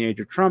 especially in the age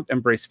of Trump,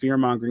 embraced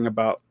fear-mongering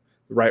about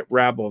the right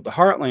rabble of the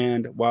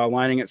heartland while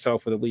aligning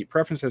itself with elite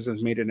preferences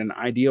has made it an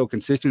ideal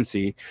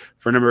consistency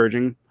for an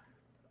emerging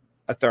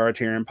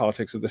authoritarian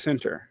politics of the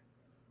center.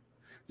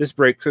 This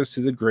breaks us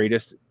to the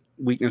greatest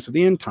weakness of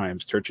the end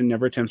times. Turchin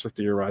never attempts to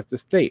theorize the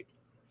state.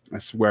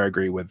 That's where I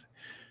agree with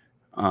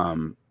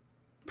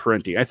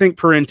Parenti. I think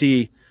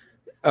Parenti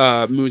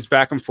moves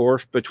back and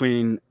forth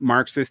between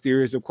Marxist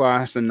theories of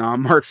class and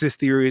non-Marxist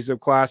theories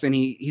of class, and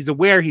he's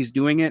aware he's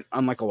doing it,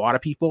 unlike a lot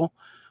of people,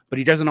 but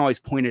he doesn't always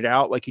point it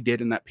out like he did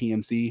in that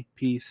PMC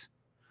piece.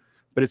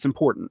 But it's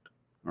important,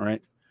 all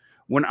right?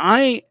 When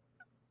I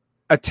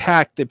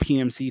attack the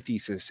PMC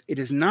thesis, it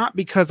is not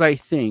because I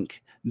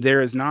think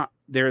there is not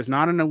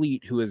an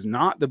elite who is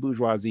not the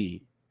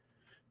bourgeoisie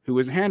who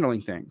is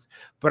handling things.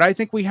 But I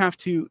think we have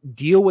to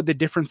deal with the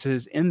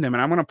differences in them.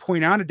 And I'm going to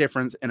point out a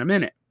difference in a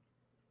minute,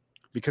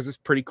 because it's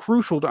pretty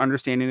crucial to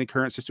understanding the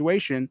current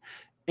situation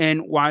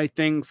and why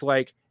things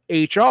like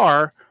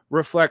HR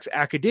reflects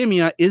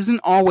academia isn't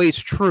always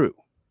true.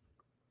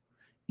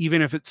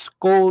 Even if its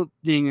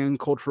scolding and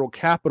cultural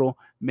capital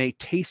may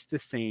taste the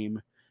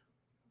same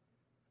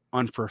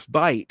on first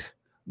bite,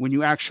 when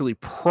you actually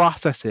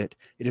process it,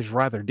 it is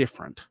rather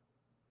different.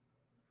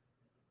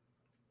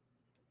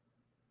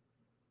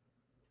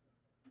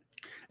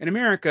 In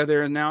America,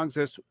 there now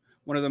exists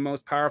one of the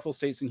most powerful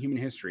states in human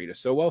history. It is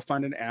so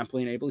well-funded,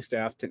 amply and ably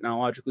staffed,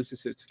 technologically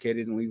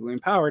sophisticated, and legally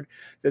empowered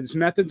that its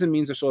methods and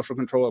means of social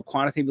control are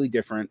quantitatively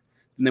different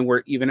than they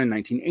were even in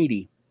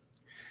 1980.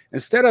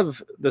 Instead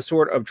of the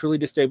sort of truly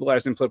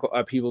destabilizing political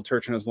upheaval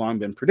Turchin has long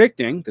been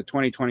predicting, the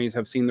 2020s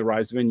have seen the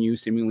rise of a new,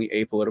 seemingly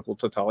apolitical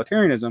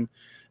totalitarianism,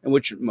 in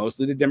which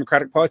mostly the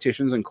Democratic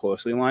politicians and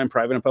closely aligned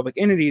private and public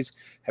entities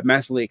have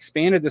massively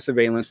expanded the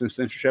surveillance and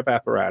censorship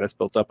apparatus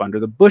built up under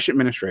the Bush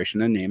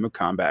administration in the name of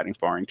combating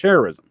foreign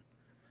terrorism,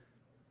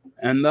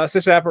 and thus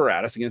this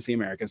apparatus against the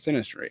American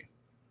citizenry.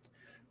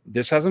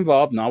 This has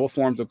involved novel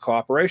forms of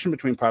cooperation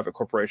between private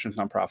corporations,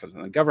 nonprofits,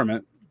 and the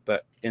government,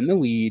 but in the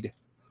lead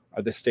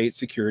are the state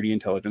security,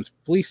 intelligence,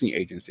 policing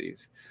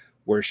agencies.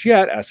 Worse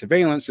yet, as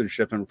surveillance,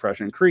 censorship, and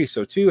repression increase,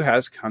 so too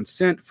has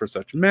consent for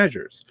such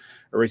measures.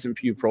 A recent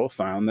Pew poll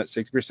found that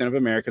 60% of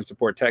Americans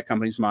support tech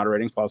companies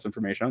moderating false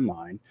information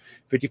online.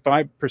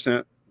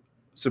 55%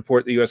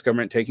 support the U.S.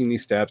 government taking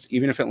these steps,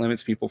 even if it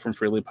limits people from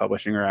freely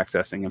publishing or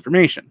accessing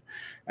information.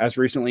 As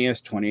recently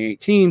as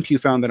 2018, Pew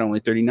found that only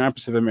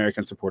 39% of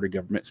Americans supported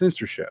government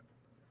censorship.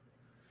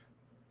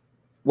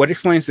 What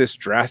explains this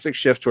drastic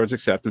shift towards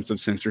acceptance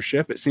of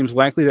censorship? It seems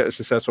likely that the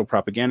successful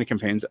propaganda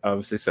campaigns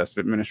of successive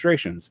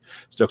administrations,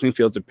 stoking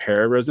fields of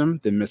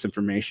terrorism, then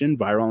misinformation,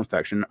 viral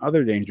infection, and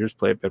other dangers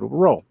play a pivotal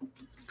role.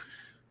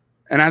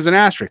 And as an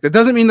asterisk, that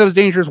doesn't mean those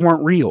dangers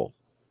weren't real.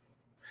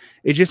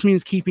 It just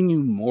means keeping you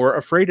more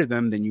afraid of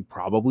them than you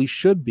probably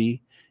should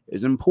be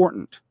is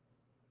important.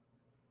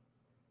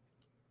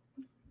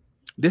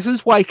 This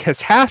is why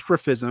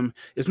catastrophism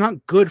is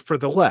not good for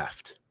the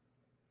left,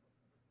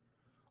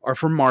 or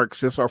for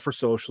Marxists, or for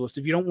socialists.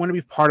 If you don't want to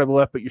be part of the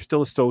left, but you're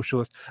still a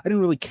socialist, I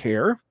didn't really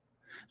care.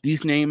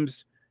 These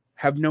names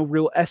have no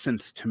real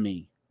essence to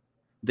me.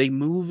 They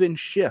move and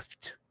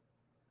shift.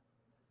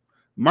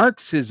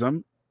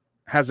 Marxism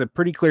has a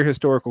pretty clear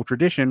historical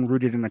tradition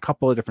rooted in a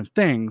couple of different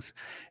things.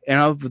 And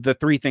of the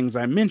three things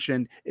I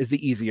mentioned, is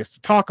the easiest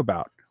to talk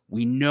about.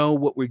 We know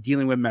what we're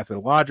dealing with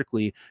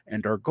methodologically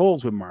and our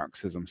goals with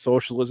Marxism.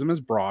 Socialism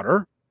is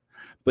broader,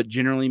 but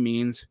generally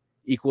means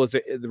equals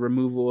the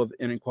removal of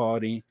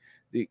inequality,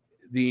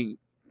 the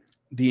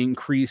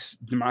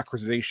increased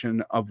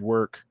democratization of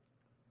work,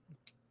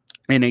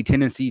 and a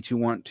tendency to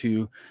want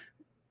to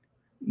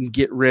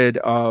get rid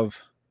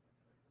of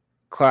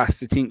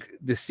class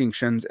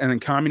distinctions. And then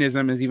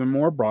communism is even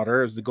more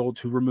broader, as the goal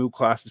to remove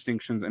class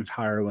distinctions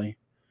entirely,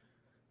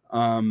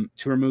 to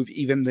remove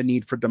even the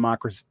need for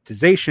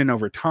democratization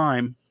over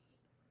time,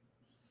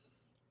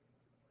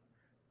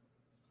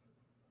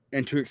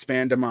 and to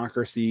expand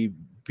democracy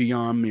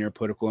beyond mere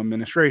political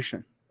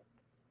administration.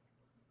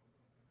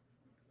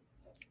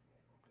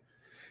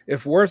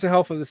 If war is the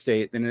health of the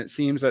state, then it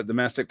seems that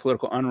domestic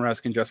political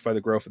unrest can justify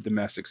the growth of the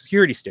domestic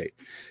security state.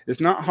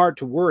 It's not hard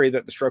to worry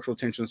that the structural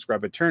tensions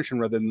describe attention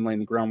rather than laying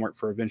the groundwork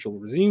for eventual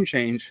regime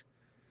change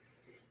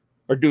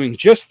are doing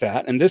just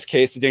that. In this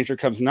case, the danger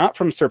comes not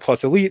from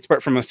surplus elites,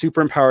 but from a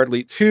super-empowered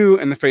elites who,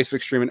 in the face of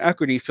extreme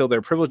inequity, feel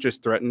their privileges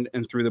threatened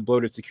and through the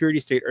bloated security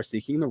state are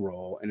seeking the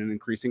role in an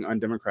increasing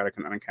undemocratic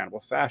and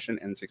unaccountable fashion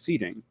and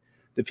succeeding.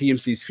 The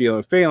PMC's feel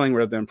of failing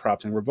rather than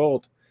prompting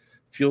revolt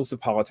fuels the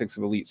politics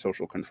of elite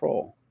social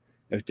control.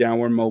 If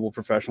downward mobile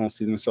professionals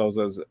see themselves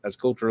as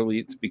cultural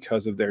elites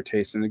because of their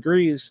tastes and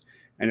degrees,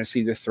 and to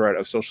see the threat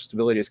of social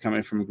stability as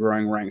coming from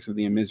growing ranks of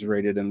the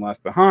immiserated and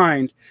left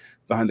behind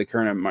the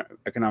current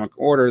economic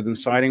order, then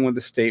siding with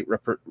the state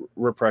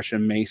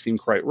repression may seem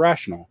quite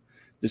rational.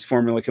 This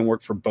formula can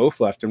work for both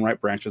left and right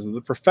branches of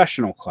the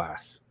professional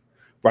class.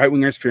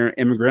 Right-wingers fear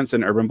immigrants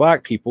and urban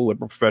black people.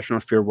 Liberal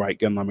professionals fear white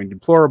gun-loving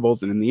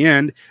deplorables. And in the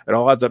end, it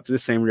all adds up to the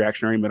same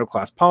reactionary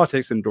middle-class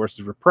politics that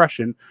endorses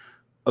repression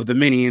of the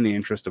many in the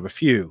interest of a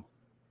few.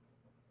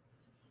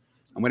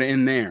 I'm going to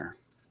end there,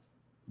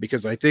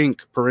 because I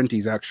think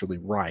Parenti's actually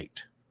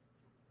right.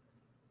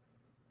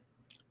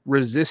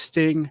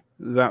 Resisting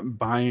that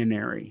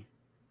binary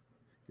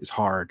is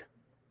hard.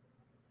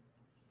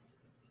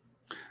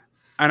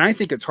 And I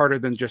think it's harder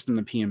than just in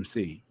the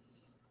PMC.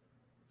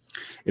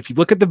 If you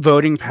look at the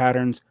voting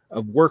patterns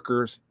of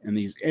workers in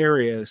these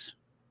areas,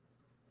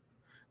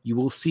 you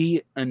will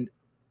see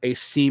a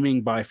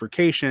seeming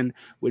bifurcation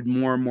with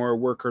more and more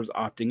workers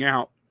opting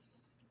out.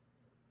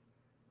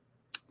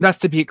 That's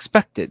to be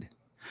expected.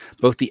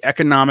 Both the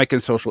economic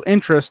and social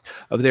interest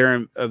of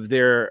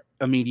their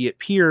immediate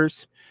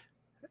peers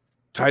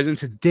ties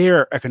into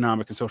their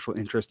economic and social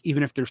interest,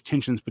 even if there's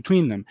tensions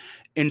between them.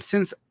 And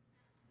since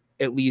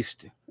at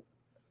least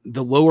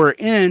the lower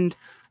end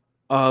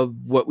of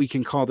what we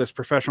can call this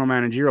professional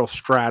managerial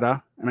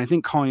strata. And I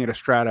think calling it a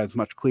strata is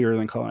much clearer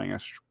than calling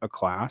it a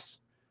class.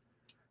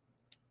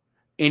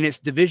 In its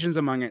divisions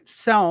among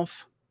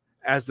itself,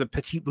 as the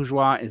petit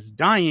bourgeois is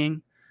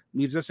dying,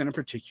 leaves us in a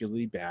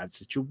particularly bad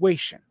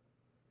situation.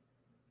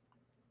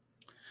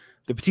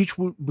 The petit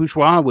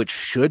bourgeois, which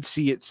should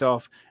see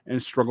itself in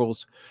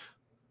struggles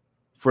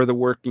for the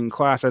working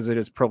class as it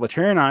is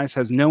proletarianized,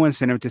 has no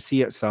incentive to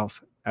see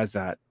itself as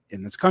that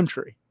in this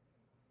country.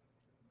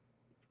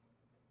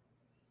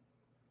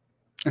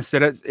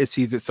 Instead, it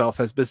sees itself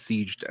as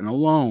besieged and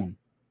alone.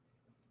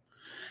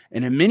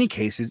 And in many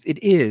cases,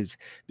 it is,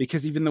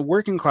 because even the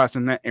working class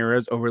in that era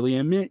is overly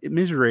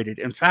immiserated.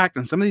 In fact,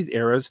 in some of these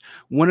eras,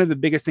 one of the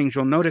biggest things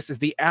you'll notice is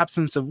the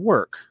absence of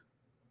work,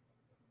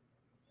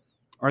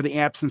 or the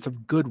absence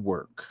of good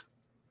work.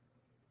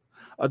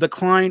 A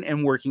decline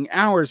in working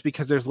hours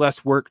because there's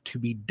less work to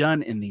be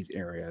done in these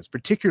areas,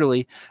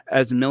 particularly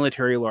as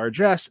military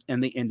largesse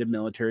and the end of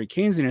military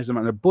Keynesianism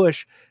under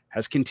Bush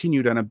has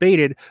continued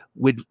unabated,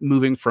 with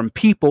moving from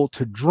people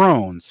to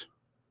drones.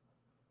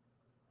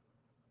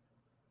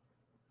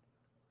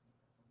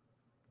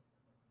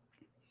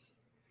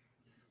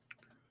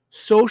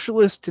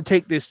 Socialists, to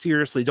take this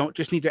seriously, don't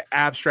just need to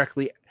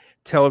abstractly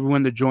tell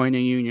everyone to join a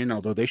union,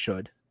 although they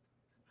should.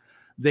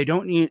 They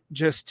don't need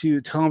just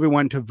to tell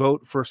everyone to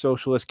vote for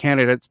socialist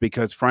candidates,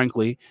 because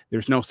frankly,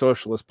 there's no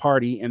socialist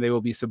party and they will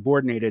be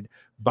subordinated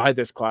by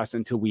this class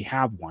until we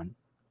have one.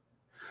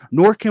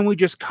 Nor can we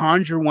just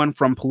conjure one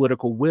from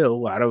political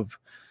will out of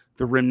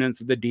the remnants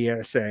of the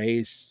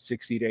DSA,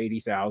 60 to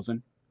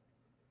 80,000.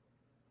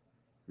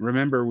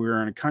 Remember, we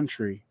were in a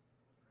country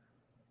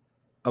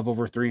of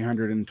over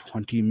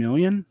 320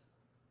 million.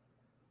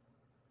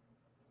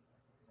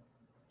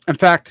 In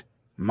fact,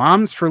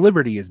 Moms for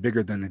Liberty is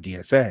bigger than the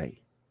DSA,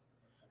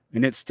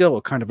 and it's still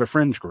a kind of a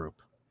fringe group.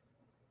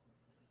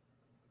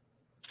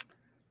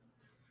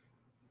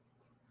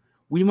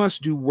 We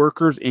must do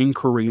workers'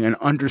 inquiry and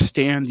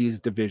understand these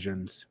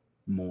divisions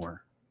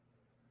more.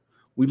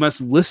 We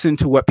must listen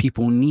to what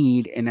people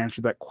need and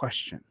answer that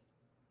question.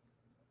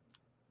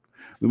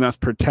 We must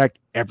protect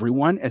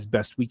everyone as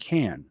best we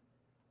can.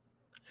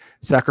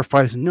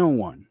 Sacrifice no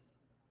one.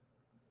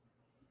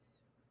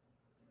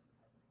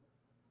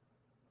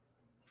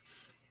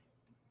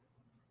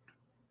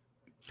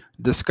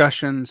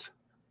 Discussions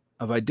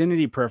of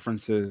identity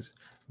preferences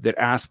that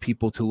ask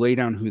people to lay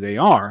down who they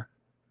are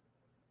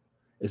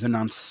is a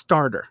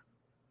non-starter.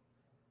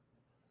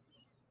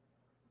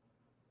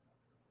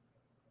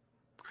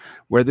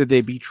 Whether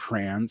they be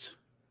trans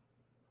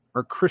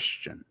or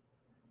Christian.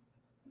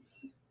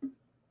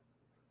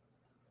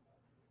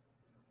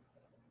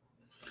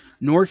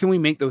 Nor can we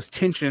make those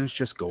tensions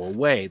just go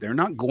away. They're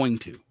not going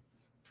to.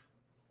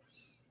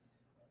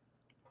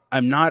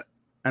 I'm not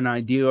an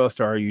idealist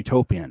or a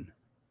utopian.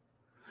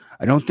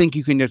 I don't think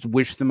you can just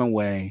wish them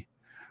away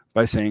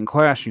by saying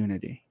class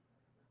unity.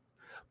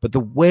 But the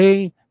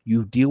way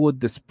you deal with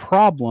this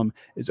problem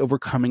is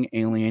overcoming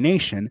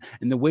alienation.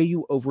 And the way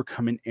you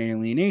overcome an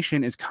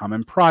alienation is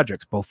common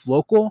projects, both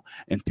local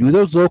and through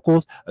those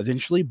locals,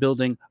 eventually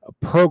building a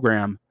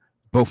program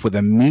both with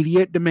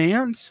immediate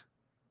demands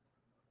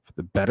for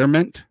the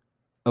betterment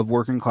of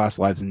working class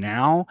lives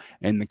now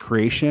and the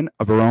creation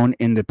of our own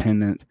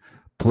independent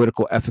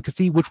political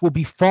efficacy, which will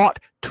be fought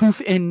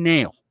tooth and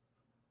nail.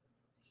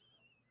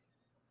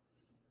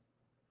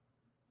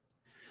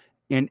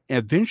 And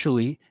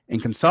eventually, in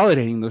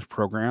consolidating those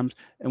programs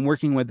and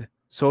working with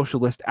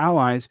socialist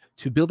allies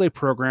to build a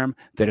program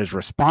that is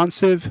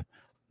responsive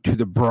to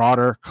the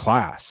broader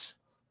class,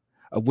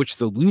 of which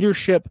the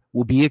leadership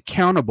will be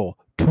accountable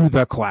to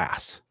the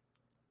class.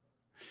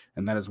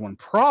 And that is one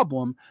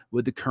problem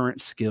with the current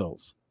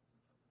skills.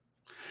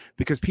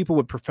 Because people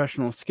with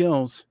professional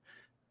skills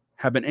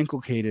have been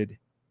inculcated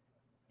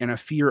in a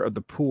fear of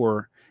the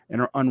poor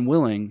and are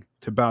unwilling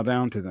to bow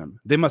down to them.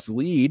 They must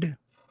lead,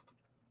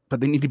 but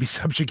they need to be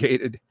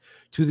subjugated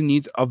to the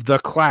needs of the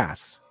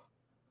class,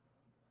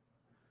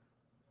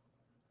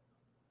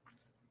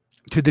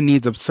 to the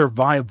needs of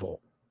survival.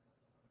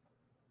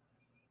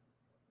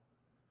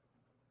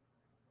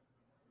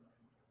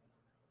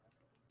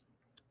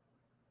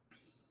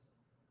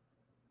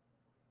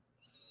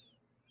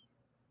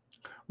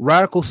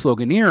 Radical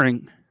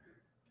sloganeering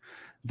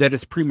that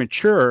is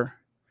premature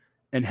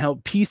and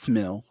held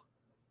piecemeal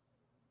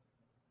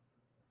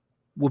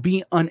will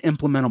be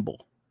unimplementable.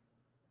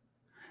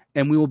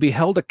 And we will be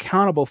held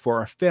accountable for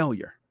our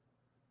failure.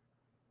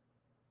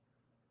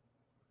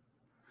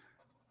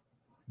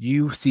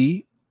 You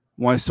see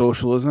why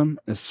socialism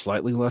is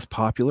slightly less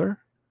popular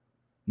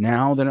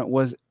now than it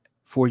was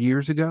 4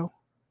 years ago?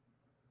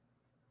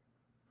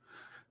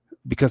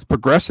 Because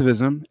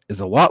progressivism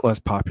is a lot less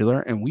popular,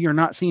 and we are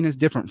not seen as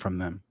different from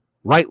them,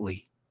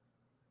 rightly.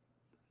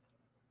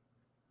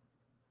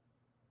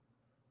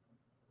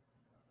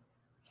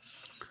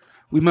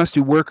 We must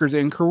do workers'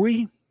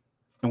 inquiry,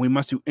 and we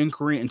must do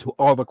inquiry into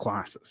all the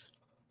classes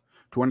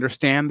to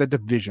understand the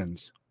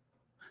divisions,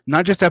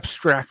 not just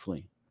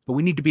abstractly, but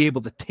we need to be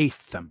able to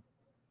taste them.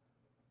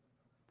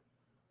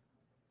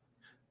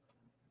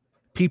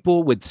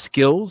 People with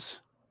skills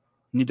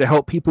need to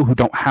help people who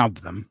don't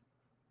have them.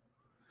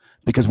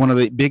 Because one of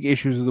the big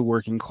issues of the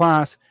working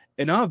class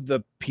and of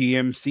the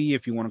PMC,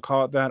 if you want to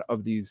call it that,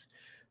 of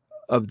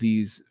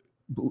these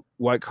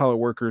white collar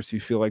workers who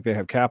feel like they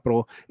have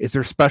capital, is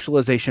their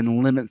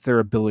specialization limits their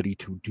ability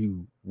to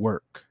do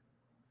work.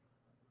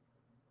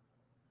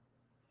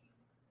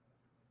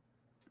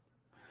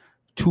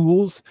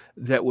 Tools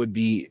that would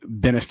be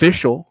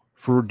beneficial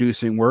for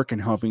reducing work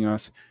and helping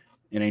us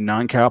in a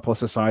non-capitalist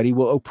society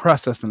will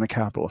oppress us in the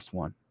capitalist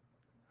one.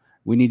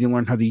 We need to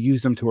learn how to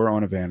use them to our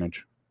own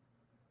advantage.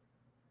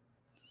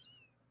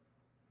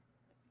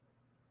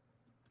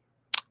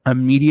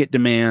 Immediate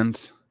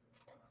demands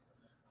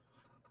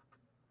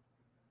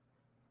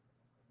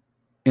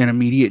and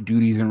immediate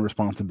duties and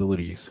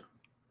responsibilities.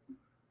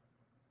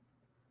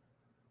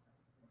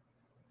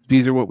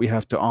 These are what we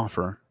have to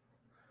offer.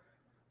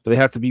 But they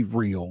have to be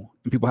real,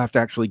 and people have to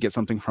actually get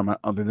something from it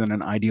other than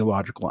an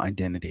ideological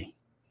identity.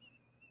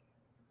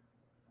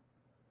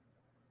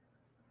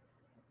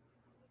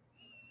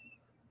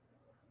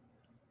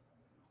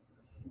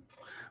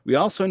 We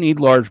also need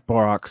large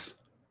blocks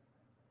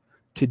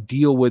to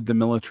deal with the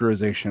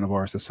militarization of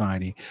our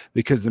society,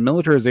 because the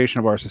militarization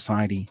of our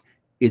society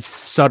is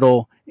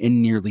subtle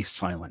and nearly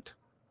silent.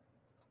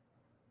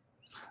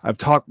 I've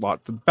talked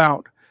lots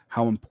about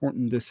how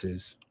important this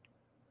is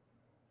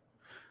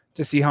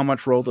to see how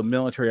much role the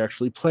military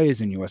actually plays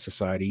in U.S.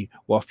 society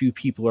while few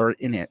people are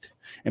in it.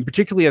 And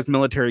particularly as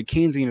military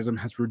Keynesianism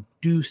has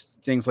reduced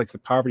things like the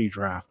poverty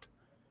draft,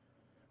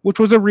 which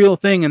was a real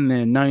thing in the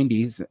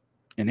 90s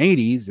and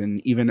 80s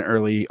and even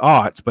early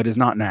aughts, but is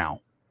not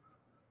now.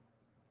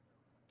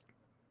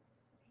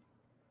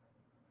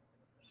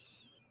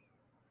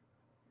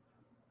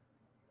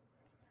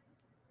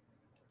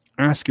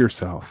 Ask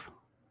yourself,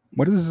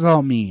 what does this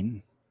all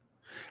mean?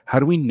 How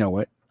do we know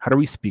it? How do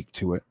we speak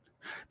to it?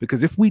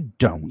 Because if we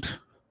don't,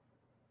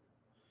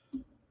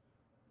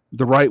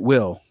 the right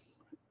will,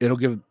 it'll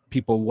give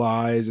people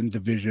lies and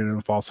division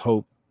and false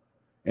hope,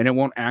 and it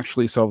won't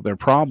actually solve their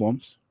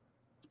problems,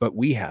 but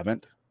we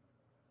haven't.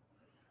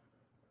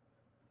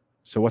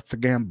 So what's the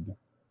gamble?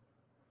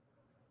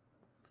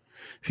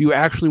 If you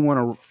actually want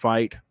to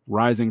fight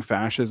rising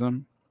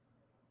fascism,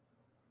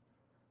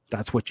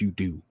 that's what you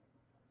do.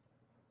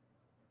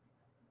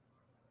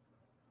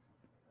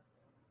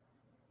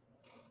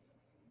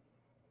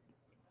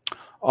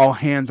 All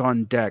hands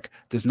on deck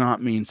does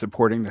not mean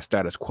supporting the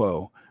status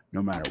quo,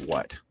 no matter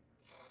what.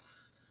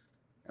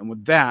 And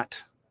with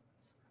that,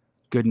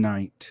 good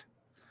night.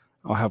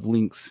 I'll have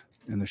links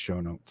in the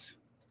show notes.